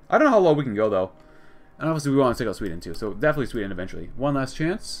 I don't know how low we can go, though. And obviously we want to take out Sweden, too. So definitely Sweden eventually. One last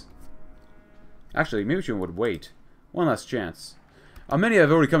chance. Actually, maybe Sweden would wait. One last chance. Many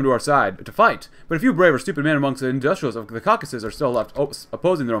have already come to our side to fight, but a few brave or stupid men amongst the industrials of the Caucasus are still left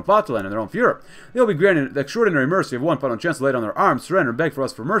opposing their own fatherland and their own Führer. They will be granted the extraordinary mercy of one final chance to lay down their arms, surrender, and beg for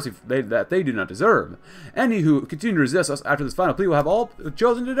us for mercy that they do not deserve. Any who continue to resist us after this final plea will have all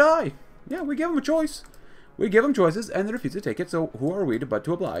chosen to die. Yeah, we give them a choice. We give them choices, and they refuse to take it, so who are we but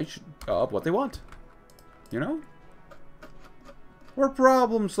to oblige what they want? You know? We're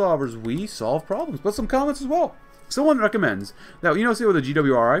problem solvers. We solve problems. But some comments as well. Someone recommends that, you know, see with the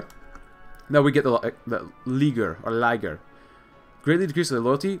GWRI, that we get the Liger or Liger. Greatly decrease the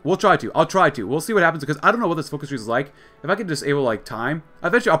loyalty. We'll try to. I'll try to. We'll see what happens because I don't know what this focus tree is like. If I can disable like time,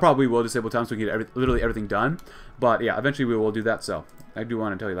 eventually I'll probably will disable time so we can get literally everything done. But yeah, eventually we will do that. So I do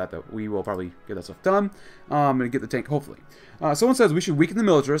want to tell you that we will probably get that stuff done. And get the tank hopefully. Someone says we should weaken the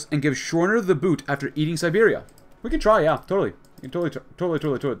militarists and give Schorner the boot after eating Siberia. We can try. Yeah, totally. We can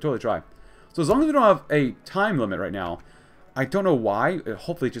totally try. So as long as we don't have a time limit right now, I don't know why.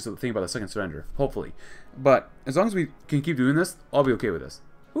 Hopefully it's just a thing about the second surrender. Hopefully. But as long as we can keep doing this, I'll be okay with this.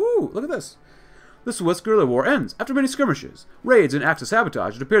 Ooh, look at this. The Swiss guerrilla war ends. After many skirmishes, raids, and acts of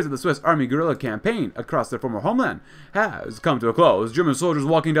sabotage, it appears that the Swiss army guerrilla campaign across their former homeland has come to a close. German soldiers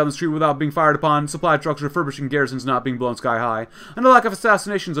walking down the street without being fired upon, supply trucks refurbishing garrisons not being blown sky high, and a lack of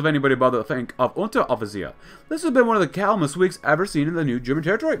assassinations of anybody by the rank of Unteroffizier. This has been one of the calmest weeks ever seen in the new German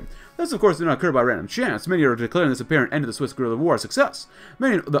territory. This, of course, did not occur by random chance. Many are declaring this apparent end of the Swiss guerrilla war a success.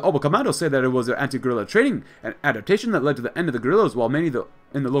 Many of the Oberkommandos say that it was their anti-guerrilla training and adaptation that led to the end of the guerrillas, while many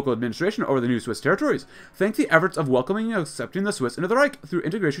in the local administration over the new Swiss territories thank the efforts of welcoming and accepting the Swiss into the Reich through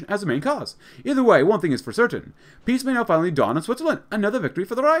integration as the main cause. Either way, one thing is for certain. Peace may now finally dawn in Switzerland. Another victory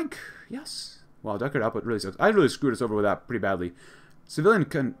for the Reich. Yes. Wow, Deckard output really sucks. I really screwed us over with that pretty badly. Civilian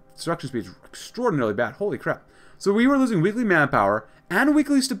construction speed is extraordinarily bad. Holy crap. So we were losing weekly manpower and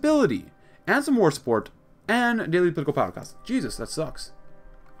weekly stability and some war support and daily political power costs. Jesus, that sucks.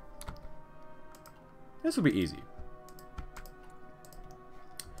 This will be easy.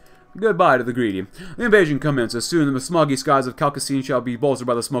 Goodbye to the greedy. The invasion commences soon. The smoggy skies of Caucasus shall be bolstered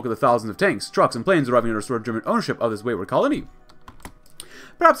by the smoke of the thousands of tanks, trucks, and planes arriving to restore German ownership of this wayward colony.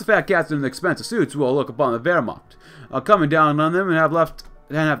 Perhaps the fat cats in the expensive suits will look upon the Wehrmacht coming down on them and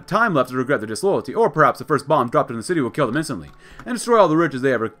have time left to regret their disloyalty, or perhaps the first bomb dropped in the city will kill them instantly and destroy all the riches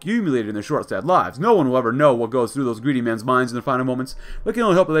they have accumulated in their short-stabbed lives. No one will ever know what goes through those greedy men's minds in their final moments. We can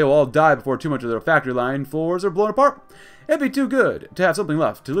only hope that they will all die before too much of their factory line floors are blown apart. It'd be too good to have something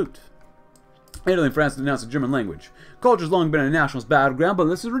left to loot. Italy and France denounced the German language. Culture has long been a nationalist battleground, but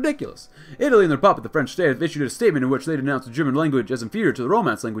this is ridiculous. Italy and their puppet, the French state, have issued a statement in which they denounced the German language as inferior to the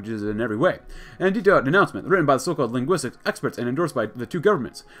Romance languages in every way. And a detailed denouncement, written by the so-called linguistics experts and endorsed by the two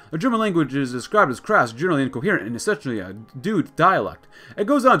governments. The German language is described as crass, generally incoherent, and essentially a dude dialect. It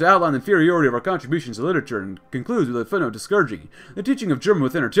goes on to outline the inferiority of our contributions to literature and concludes with a footnote discouraging the teaching of German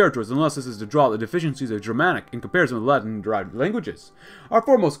within our territories, unless this is to draw the deficiencies of Germanic in comparison with Latin-derived languages. Our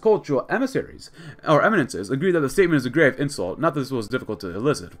foremost cultural emissaries, or eminences, agree that the statement is a grave insult. Not that this was difficult to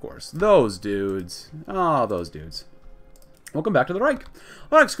elicit, of course. Those dudes. Oh, those dudes. Welcome back to the Reich.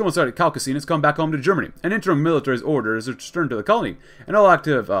 Reichskommissar Caucasin has come back home to Germany. An interim military order is returned to the colony, and all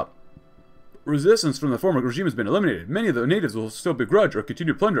active resistance from the former regime has been eliminated. Many of the natives will still begrudge or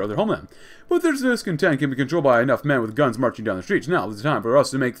continue to plunder of their homeland, but their discontent can be controlled by enough men with guns marching down the streets. Now is the time for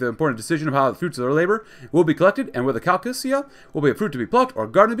us to make the important decision of how the fruits of their labor will be collected, and whether Caucasia will be a fruit to be plucked or a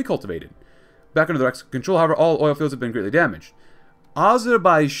garden to be cultivated. Back under the Reich's control, however, all oil fields have been greatly damaged.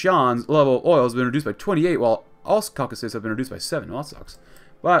 Azerbaijan's level of oil has been reduced by 28, while all Caucasus have been reduced by 7. Well, that sucks.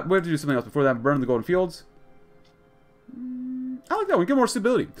 But we have to do something else before that. Burn the golden fields. I like that one. Get more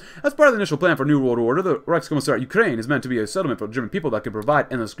stability. As part of the initial plan for New World Order, the Reichskommissariat Ukraine is meant to be a settlement for the German people that can provide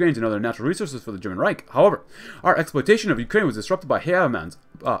endless grains and other natural resources for the German Reich. However, our exploitation of Ukraine was disrupted by Hermann's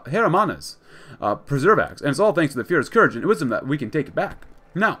Preserve Acts, and it's all thanks to the fearless courage and wisdom that we can take it back.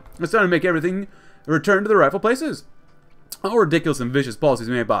 Now, it's time to make everything return to their rightful places. All ridiculous and vicious policies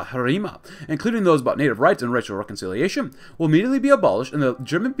made by Harima, including those about native rights and racial reconciliation, will immediately be abolished, and the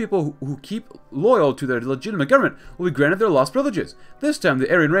German people who keep loyal to their legitimate government will be granted their lost privileges. This time, the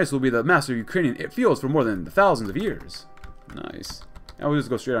Aryan race will be the master of Ukrainian fields for more than thousands of years. Nice. Now we'll just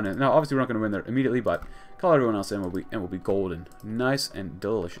go straight on in. Now, obviously, we're not going to win there immediately, but call everyone else in, and we'll be golden. Nice and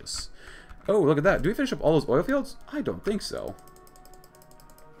delicious. Oh, look at that. Do we finish up all those oil fields? I don't think so.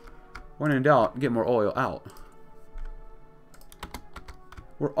 When in doubt, get more oil out.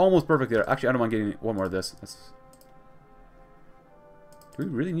 We're almost perfect there. Actually, I don't mind getting one more of this. Do we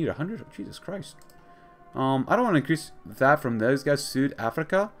really need 100? Oh, Jesus Christ. I don't want to increase that from those guys, South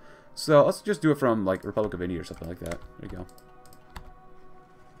Africa. So let's just do it from, like, Republic of India or something like that. There you go.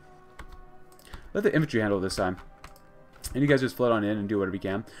 Let the infantry handle it this time. And you guys just float on in and do whatever you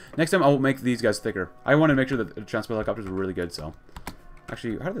can. Next time, I will make these guys thicker. I want to make sure that the transport helicopters are really good, so.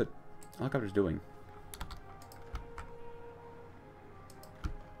 Actually, how are the helicopters doing?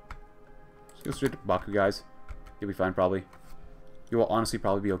 Just go straight to Baku, guys. You'll be fine, probably. You will honestly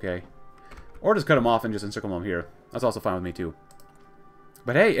probably be okay. Or just cut them off and just encircle them here. That's also fine with me, too.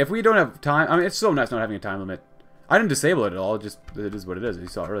 But hey, if we don't have time... I mean, it's so nice not having a time limit. I didn't disable it at all. It is what it is, as you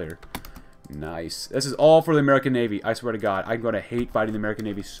saw earlier. Nice. This is all for the American Navy. I swear to God. I'm going to hate fighting the American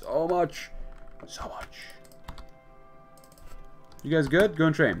Navy so much. So much. You guys good? Go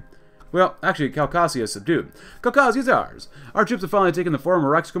and train. Well, actually, Caucasia is subdued. Caucasia is ours. Our troops have finally taken the former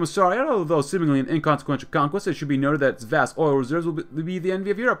Reichskommissariat. Although seemingly an inconsequential conquest, it should be noted that its vast oil reserves will be the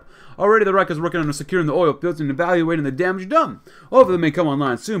envy of Europe. Already, the Reich is working on securing the oil fields and evaluating the damage done. All of them may come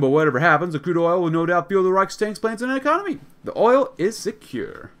online soon, but whatever happens, the crude oil will no doubt fuel the Reich's tanks, planes, and economy. The oil is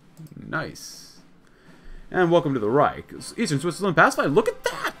secure. Nice. And welcome to the Reich. Eastern Switzerland pacified. Look at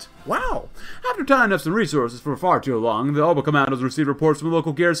that! Wow! After tying up some resources for far too long, the Alba commandos received reports from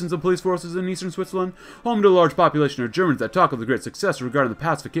local garrisons and police forces in eastern Switzerland, home to a large population of Germans that talk of the great success regarding the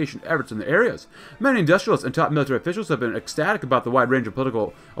pacification efforts in the areas. Many industrialists and top military officials have been ecstatic about the wide range of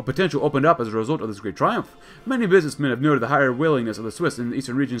political potential opened up as a result of this great triumph. Many businessmen have noted the higher willingness of the Swiss in the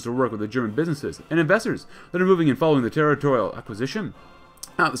eastern regions to work with the German businesses and investors that are moving and following the territorial acquisition.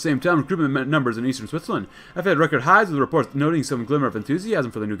 At the same time, recruitment numbers in eastern Switzerland have hit record highs, with reports noting some glimmer of enthusiasm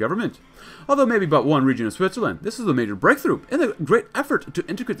for the new government. Although maybe but one region of Switzerland, this is a major breakthrough in the great effort to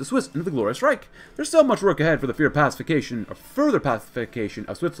integrate the Swiss into the glorious Reich. There's still much work ahead for the further pacification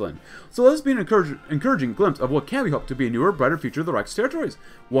of Switzerland. So let us be an encouraging glimpse of what can be hoped to be a newer, brighter future of the Reich's territories.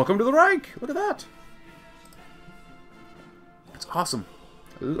 Welcome to the Reich! Look at that! It's awesome.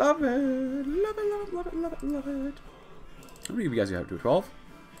 Love it! Love it, love it, love it, love it, love it. How many of you guys have to 12?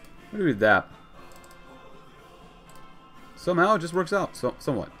 What do we do with that? Somehow it just works out.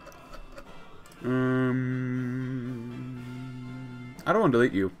 Somewhat. I don't want to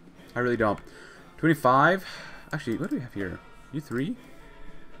delete you. I really don't. 25? Actually, what do we have here? You 3?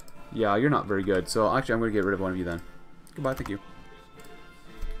 Yeah, you're not very good. So actually, I'm going to get rid of one of you then. Goodbye, thank you.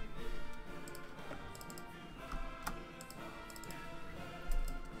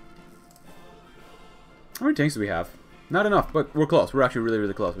 How many tanks do we have? Not enough, but we're close. We're actually really,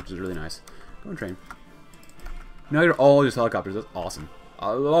 really close, which is really nice. Go and train. Now you're all just helicopters. That's awesome.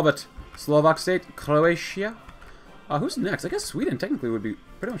 I love it. Slovak state, Croatia. Who's next? I guess Sweden technically would be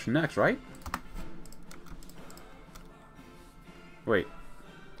pretty much next, right? Wait.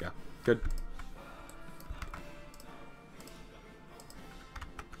 Yeah, good.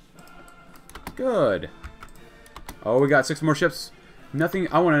 Good. Oh, we got 6 more ships. Nothing.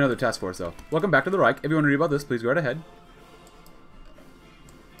 I want another task force, though. Welcome back to the Reich. If you want to read about this, please go right ahead.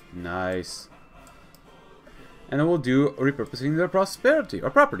 Nice. And then we'll do repurposing their prosperity or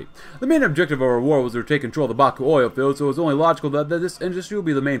property. The main objective of our war was to take control of the Baku oil field, so it was only logical that this industry will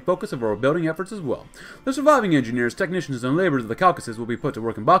be the main focus of our building efforts as well. The surviving engineers, technicians, and laborers of the Caucasus will be put to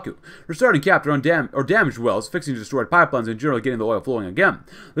work in Baku, restarting captured or damaged wells, fixing destroyed pipelines, and generally getting the oil flowing again.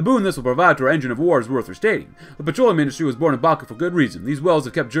 The boon this will provide to our engine of war is worth restating. The petroleum industry was born in Baku for good reason. These wells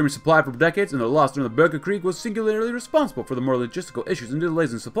have kept Germany supplied for decades, and their loss during the Berka Creek was singularly responsible for the more logistical issues and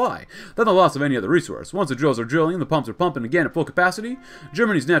delays in supply than the loss of any other resource. Once the drills are drilling and the pumps are pumping again at full capacity,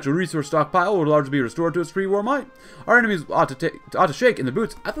 Germany's natural resource stockpile will largely be restored to its pre-war might. Our enemies ought to shake in their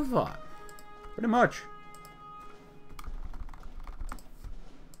boots at the thought. Pretty much.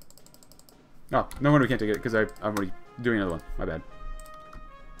 Oh, no wonder we can't take it, because I'm already doing another one. My bad.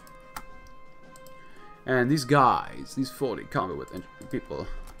 And these guys, these 40 combat with people,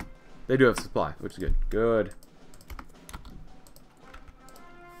 they do have supply, which is good. Good.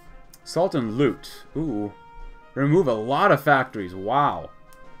 Salt and loot. Ooh. Remove a lot of factories. Wow.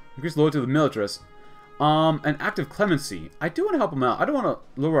 Increase loyalty to the militarists. And active clemency. I do want to help them out. I don't want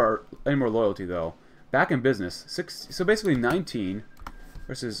to lower any more loyalty, though. Back in business. 6. So basically 19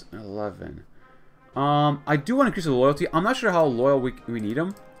 versus 11. I do want to increase the loyalty. I'm not sure how loyal we need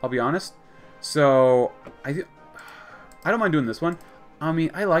them. I'll be honest. So I don't mind doing this one. I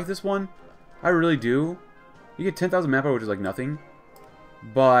mean, I like this one. I really do. You get 10,000 manpower, which is like nothing.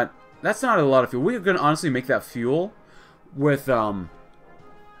 But that's not a lot of fuel. We're going to honestly make that fuel with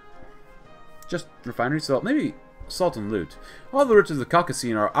just refinery salt. Maybe salt and loot. All the riches of the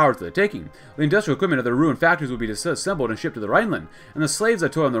Caucasian are ours for the taking. The industrial equipment of their ruined factories will be disassembled and shipped to the Rhineland, and the slaves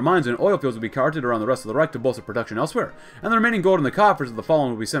that toil in their mines and oil fields will be carted around the rest of the Reich to bolster production elsewhere. And the remaining gold in the coffers of the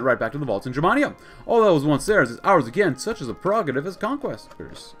fallen will be sent right back to the vaults in Germania. All that was once theirs is ours again, such as a prerogative as conquerors.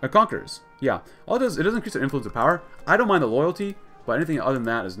 Yeah, all it does increase their influence and power. I don't mind the loyalty, but anything other than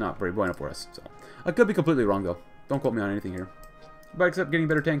that is not very bueno for us. So I could be completely wrong, though. Don't quote me on anything here. But except getting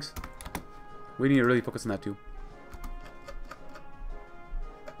better tanks. We need to really focus on that, too.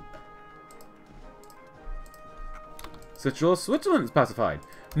 Switzerland is pacified.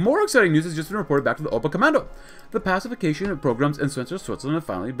 More exciting news has just been reported back to the OPA Commando. The pacification programs in Central Switzerland have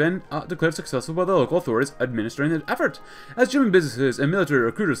finally been declared successful by the local authorities administering the effort. As German businesses and military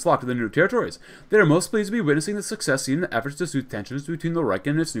recruiters flock to the new territories, they are most pleased to be witnessing the success seen in the efforts to soothe tensions between the Reich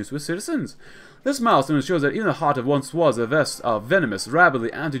and its new Swiss citizens. This milestone shows that even the heart of once was a venomous,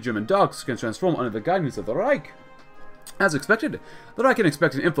 rabidly anti-German dogs can transform under the guidance of the Reich. As expected, the Reich can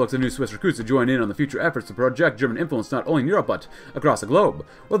expect an influx of new Swiss recruits to join in on the future efforts to project German influence not only in Europe but across the globe.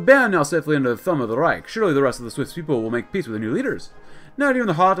 With Bern now safely under the thumb of the Reich, surely the rest of the Swiss people will make peace with the new leaders. Not even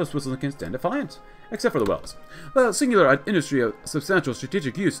the heart of Switzerland can stand defiance, except for the wells. The singular industry of substantial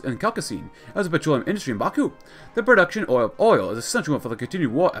strategic use in Caucasus as a petroleum industry in Baku. The production of oil is essential for the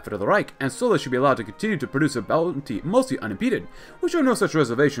continued war effort of the Reich, and so they should be allowed to continue to produce a bounty mostly unimpeded. We show no such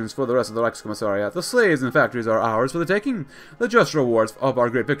reservations for the rest of the Reichskommissariat. The slaves and factories are ours for the taking. The just rewards of our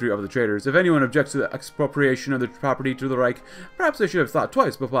great victory over the traitors. If anyone objects to the expropriation of the property to the Reich, perhaps they should have thought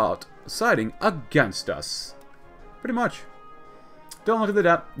twice about siding against us. Pretty much. Don't look at the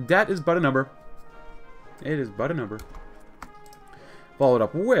debt. Debt is but a number. It is but a number. Followed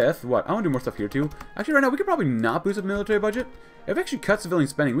up with what? I want to do more stuff here too. Actually, right now we could probably not boost the military budget. If we actually cut civilian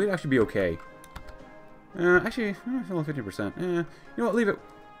spending, we'd actually be okay. Actually, only 15%. You know what? Leave it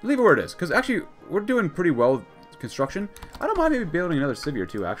where it is. Because actually, we're doing pretty well with construction. I don't mind maybe building another civvy or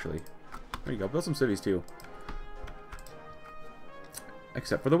two. Actually, there you go. Build some civvies too.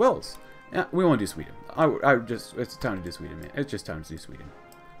 Except for the wells. Yeah, we won't do Sweden. It's time to do Sweden, man. It's just time to do Sweden.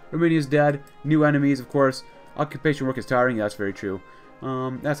 Romania's dead. New enemies, of course. Occupation work is tiring. Yeah, that's very true.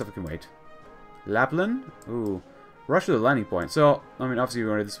 That stuff we can wait. Lapland? Ooh. Rush to the landing point. So, I mean, obviously, we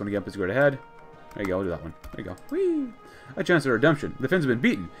want to do this one again. Please go right ahead. There you go. We'll do that one. There you go. Whee! A chance of redemption. The Finns have been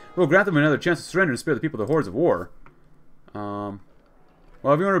beaten. We'll grant them another chance to surrender and spare the people the horrors of war. Well, if you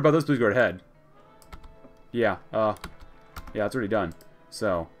want to read about this, please go right ahead. Yeah. Yeah, it's already done.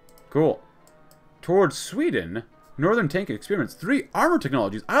 So... Cool. Towards Sweden, Northern Tank experiments 3 armor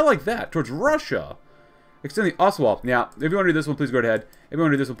technologies. I like that. Towards Russia. Extend the Oswald. Yeah, if you want to do this one, please go ahead. If you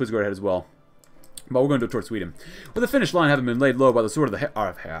want to do this one, please go ahead as well. But we're going to do it towards Sweden. With the finish line having been laid low by the sword of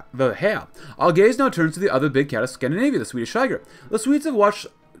the Hair, our gaze now turns to the other big cat of Scandinavia, the Swedish Tiger. The Swedes have watched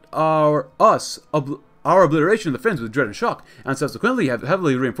us our obliteration of the Finns with dread and shock, and subsequently have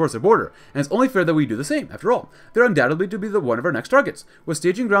heavily reinforced their border, and it's only fair that we do the same. After all, they're undoubtedly to be one of our next targets. With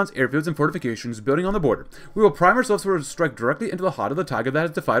staging grounds, airfields, and fortifications building on the border, we will prime ourselves for a strike directly into the heart of the tiger that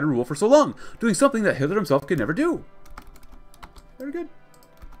has defied our rule for so long, doing something that Hitler himself could never do. Very good.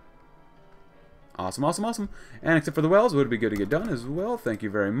 Awesome, awesome, awesome. And except for the wells, would be good to get done as well. Thank you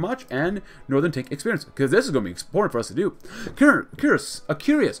very much. And Northern Tank Experience, because this is going to be important for us to do. A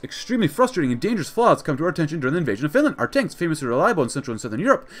curious, extremely frustrating, and dangerous flaw has come to our attention during the invasion of Finland. Our tanks, famously reliable in Central and Southern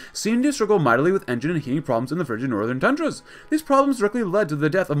Europe, seem to struggle mightily with engine and heating problems in the frigid northern tundras. These problems directly led to the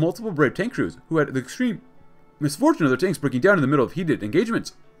death of multiple brave tank crews, who had the extreme misfortune of their tanks breaking down in the middle of heated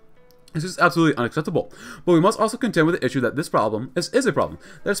engagements. This is absolutely unacceptable, but we must also contend with the issue that this problem is a problem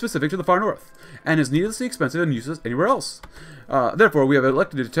that is specific to the far north, and is needlessly expensive and useless anywhere else. Therefore, we have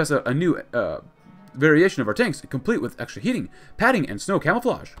elected to test out a new variation of our tanks, complete with extra heating, padding, and snow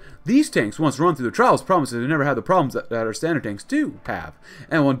camouflage. These tanks, once run through the trials, promise to never have the problems that our standard tanks do have,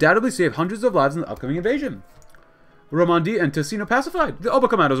 and will undoubtedly save hundreds of lives in the upcoming invasion. Romandie and Ticino pacified. The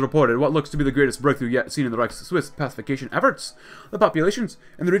Oberkommandos reported what looks to be the greatest breakthrough yet seen in the Reich's Swiss pacification efforts. The populations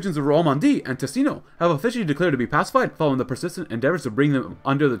in the regions of Romandie and Ticino have officially declared to be pacified following the persistent endeavors to bring them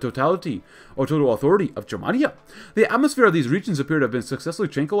under the totality or total authority of Germania. The atmosphere of these regions appear to have been successfully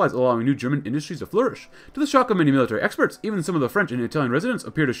tranquilized, allowing new German industries to flourish. To the shock of many military experts, even some of the French and Italian residents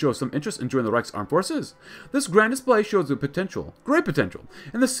appear to show some interest in joining the Reich's armed forces. This grand display shows the potential, great potential,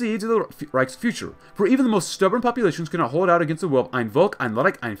 in the seeds of the Reich's future, for even the most stubborn populations cannot hold out against the will of Ein Volk, Ein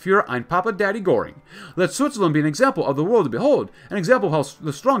Reich, Ein Führer, Ein Papa Daddy Goring. Let Switzerland be an example of the world to behold, an example of how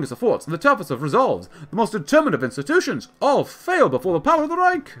the strongest of forts, the toughest of resolves, the most determined of institutions, all fail before the power of the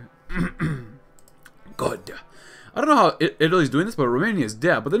Reich. Good. I don't know how Italy's doing this, but Romania is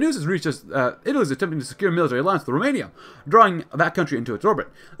dead. But the news has reached us that Italy is attempting to secure a military alliance with Romania, drawing that country into its orbit.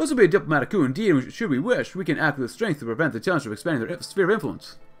 This will be a diplomatic coup indeed, and should we wish, we can act with strength to prevent the Italians from expanding their sphere of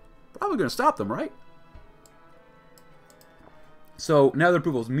influence. Probably going to stop them, right? So now their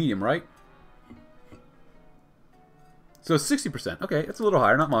approval is medium, right? So 60%. Okay, it's a little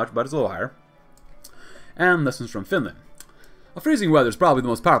higher, not much, but it's a little higher. And lessons from Finland. A freezing weather is probably the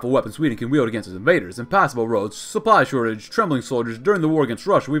most powerful weapon Sweden can wield against its invaders. Impassable roads, supply shortage, trembling soldiers. During the war against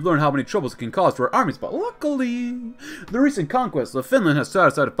Russia, we've learned how many troubles it can cause for our armies, but luckily, the recent conquest of Finland has set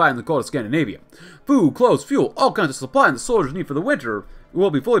aside to fight in the cold of Scandinavia. Food, clothes, fuel, all kinds of supply and the soldiers need for the winter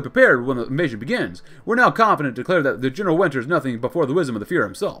will be fully prepared when the invasion begins. We're now confident to declare that the General Winter is nothing before the wisdom of the Führer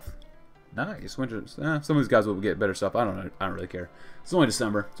himself. Nice. Winter. Some of these guys will get better stuff. I don't know. I don't really care. It's only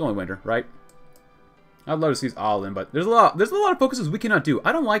December. It's only winter, right? I'd love to see all in, but there's a lot of focuses we cannot do.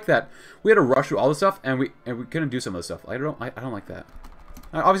 I don't like that. We had to rush through all this stuff, and we couldn't do some of the stuff. I don't like that.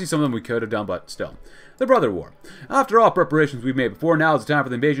 Obviously, some of them we could have done, but still. The Brother War. After all preparations we've made before, now is the time for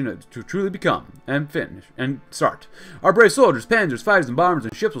the invasion to truly become and finish and start. Our brave soldiers, panzers, fighters, and bombers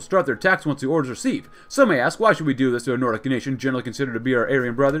and ships will start their attacks once the orders are received. Some may ask, why should we do this to a Nordic nation generally considered to be our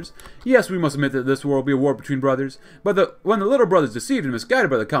Aryan brothers? Yes, we must admit that this war will be a war between brothers, but when the little brother is deceived and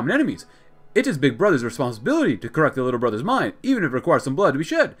misguided by the common enemies, it is big brother's responsibility to correct the little brother's mind, even if it requires some blood to be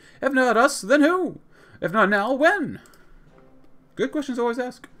shed. If not us, then who? If not now, when? Good questions always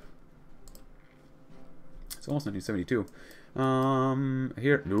ask. It's almost 1972.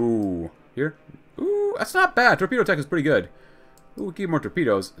 Here. No. Here. Ooh, that's not bad. Torpedo tech is pretty good. Ooh, we keep more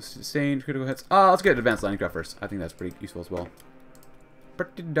torpedoes. Sustained critical hits. Let's get advanced landing craft first. I think that's pretty useful as well.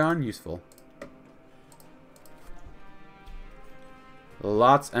 Pretty darn useful.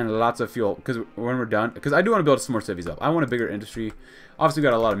 Lots and lots of fuel, because when we're done, because I do want to build some more cities up. I want a bigger industry. Obviously, we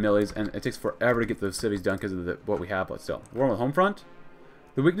got a lot of millies, and it takes forever to get those cities done because of what we have, but still. War with home front.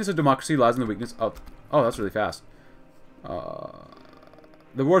 The weakness of democracy lies in the weakness of... Oh, that's really fast.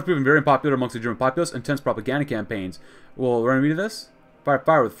 The war has proven very unpopular amongst the German populace. Intense propaganda campaigns will run me to this.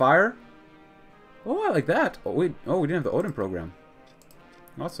 Fire with fire. Oh, I like that. Oh, we didn't have the Odin program.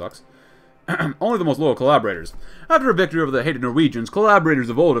 Oh, that sucks. Only the most loyal collaborators. After a victory over the hated Norwegians, collaborators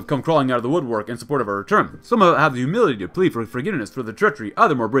of old have come crawling out of the woodwork in support of our return. Some have the humility to plead for forgiveness for the treachery.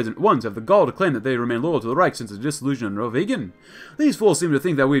 Other more brazen ones have the gall to claim that they remain loyal to the Reich since the dissolution of Norwegian. These fools seem to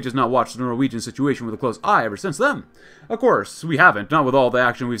think that we have just not watched the Norwegian situation with a close eye ever since then. Of course, we haven't, not with all the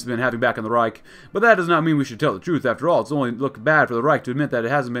action we've been having back in the Reich, but that does not mean we should tell the truth. After all, it's only look bad for the Reich to admit that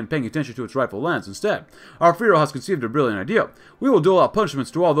it hasn't been paying attention to its rightful lands. Instead, our Führer has conceived a brilliant idea. We will dole out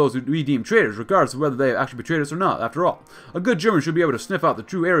punishments to all those who we deem traitors, regardless of whether they have actually betrayed us or not. After all, a good German should be able to sniff out the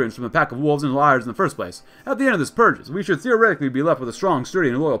true Aryans from a pack of wolves and liars in the first place. At the end of this purges, we should theoretically be left with a strong, sturdy,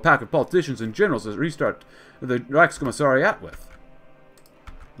 and loyal pack of politicians and generals to restart the Reichskommissariat with.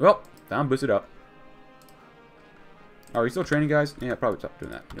 Well, time boosted up. Are we still training, guys? Yeah, probably stop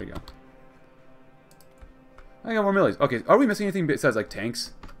doing that. There you go. I got more millies. Okay, are we missing anything besides, like,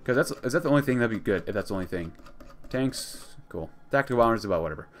 tanks? Because is that the only thing? That'd be good if that's the only thing. Tanks, cool. Tactical bombers, about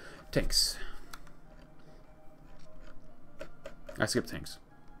whatever. Tanks. I skipped tanks.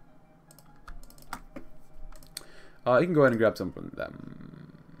 You can go ahead and grab some from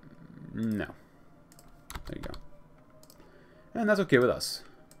them. No. There you go. And that's okay with us.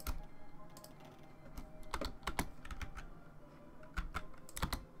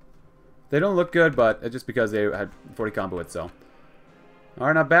 They don't look good, but it's just because they had 40 combo with, so.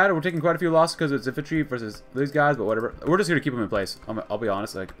 Alright, not bad. We're taking quite a few losses because it's infantry versus these guys, but whatever. We're just here to keep them in place. I'll be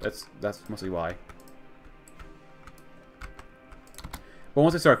honest, like, that's mostly why. But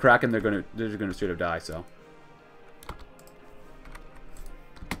once they start cracking, they're just gonna straight up die, so.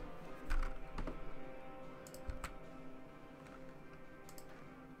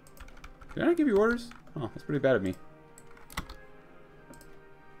 Did I give you orders? Oh, that's pretty bad of me.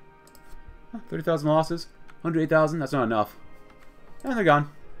 30,000 losses, 108,000, that's not enough. And they're gone.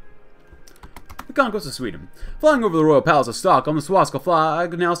 The conquest of Sweden. Flying over the royal palace of Stockholm, the swastika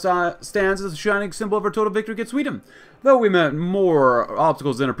flag now stands as a shining symbol of our total victory against Sweden. Though we met more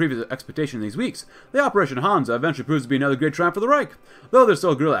obstacles than our previous expectation in these weeks, the Operation Hansa eventually proves to be another great triumph for the Reich. Though there's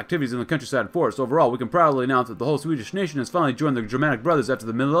still guerrilla activities in the countryside and forest, overall we can proudly announce that the whole Swedish nation has finally joined the Germanic brothers after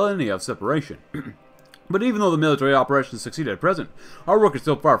the millennia of separation. But even though the military operations succeed at present, our work is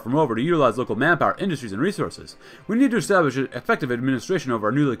still far from over to utilize local manpower, industries, and resources. We need to establish effective administration over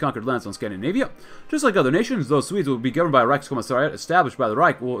our newly conquered lands on Scandinavia. Just like other nations, those Swedes will be governed by a Reichskommissariat established by the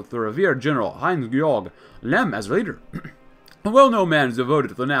Reich with the revered General Heinz-Georg Lem as leader. A well-known man is devoted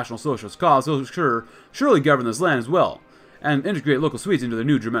to the National Socialist cause, so surely govern this land as well, and integrate local Swedes into the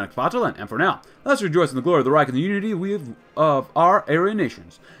new Germanic Vaterland. And for now, let's rejoice in the glory of the Reich and the unity of our Aryan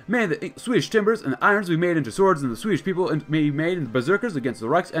nations. May the Swedish timbers and irons be made into swords, and the Swedish people may be made into berserkers against the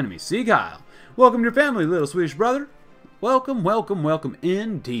Reich's enemies. Sieg Heil! Welcome to your family, little Swedish brother. Welcome, welcome, welcome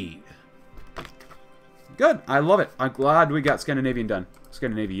indeed. Good, I love it. I'm glad we got Scandinavian done.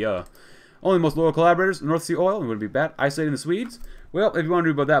 Scandinavia. Only most loyal collaborators, North Sea Oil, and would it be bad? Isolating the Swedes? Well, if you want to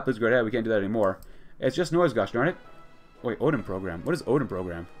do about that, please go ahead. We can't do that anymore. It's just noise, gosh darn it. Wait, Odin program. What is Odin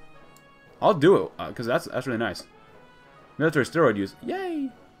program? I'll do it, because that's really nice. Military steroid use. Yay!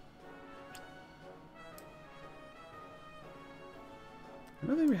 I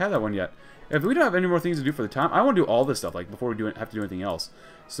don't think we have that one yet. If we don't have any more things to do for the time, I want to do all this stuff, like, before we have to do anything else.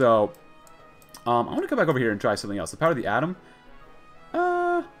 So, I want to come back over here and try something else. The power of the atom.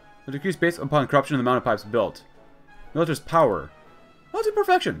 The decrease based upon corruption in the amount of pipes built. Military's power. Well, to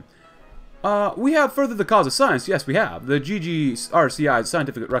perfection. We have furthered the cause of science. Yes, we have. The GGRCI's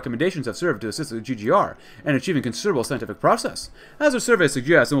scientific recommendations have served to assist the GGR in achieving considerable scientific process. As our survey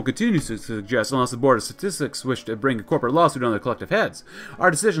suggests, and will continue to suggest unless the Board of Statistics wish to bring a corporate lawsuit on their collective heads,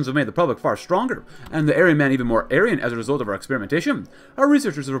 our decisions have made the public far stronger, and the Aryan man even more Aryan as a result of our experimentation. Our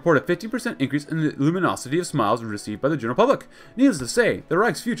researchers have reported a 15% increase in the luminosity of smiles received by the general public. Needless to say, the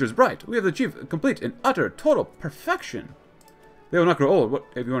Reich's future is bright. We have achieved complete and utter total perfection. They will not grow old. What,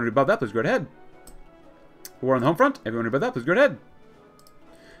 if you want to read about that, please go right ahead. War on the home front. If you want to read about that, please go right ahead.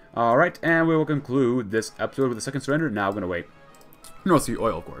 Alright, and we will conclude this episode with a second surrender. Now I'm going to wait. North Sea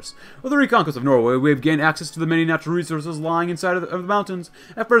Oil, of course. With the reconquest of Norway, we have gained access to the many natural resources lying inside of the mountains.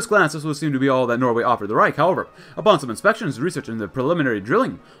 At first glance, this would seem to be all that Norway offered the Reich. However, upon some inspections, research, and the preliminary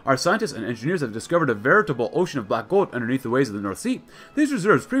drilling, our scientists and engineers have discovered a veritable ocean of black gold underneath the waves of the North Sea. These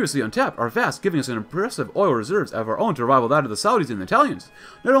reserves, previously untapped, are vast, giving us an impressive oil reserves of our own to rival that of the Saudis and the Italians.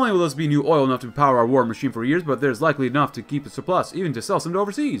 Not only will this be new oil enough to power our war machine for years, but there's likely enough to keep a surplus, even to sell some to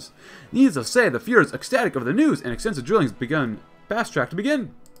overseas. Needless to say, the Fuhrer is ecstatic over the news, and extensive drilling has begun. Fast track to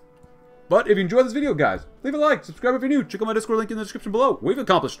begin. But if you enjoyed this video, guys, leave a like, subscribe if you're new, check out my Discord link in the description below. We've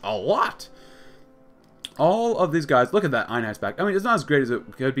accomplished a lot. All of these guys, look at that Einheit's back. I mean, it's not as great as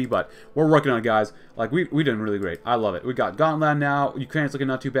it could be, but we're working on it, guys. Like, we done really great. I love it. We got Gotland now. Ukraine's looking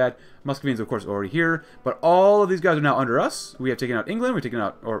not too bad. Muscovians, of course, already here. But all of these guys are now under us. We have taken out England.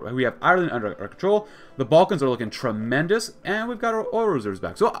 We have Ireland under our control. The Balkans are looking tremendous. And we've got our oil reserves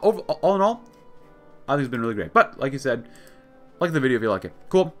back. So, all in all, I think it's been really great. But, like I said, like the video if you like it.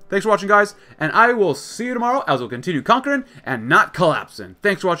 Cool. Thanks for watching, guys. And I will see you tomorrow as we'll continue conquering and not collapsing.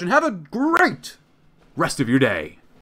 Thanks for watching. Have a great rest of your day.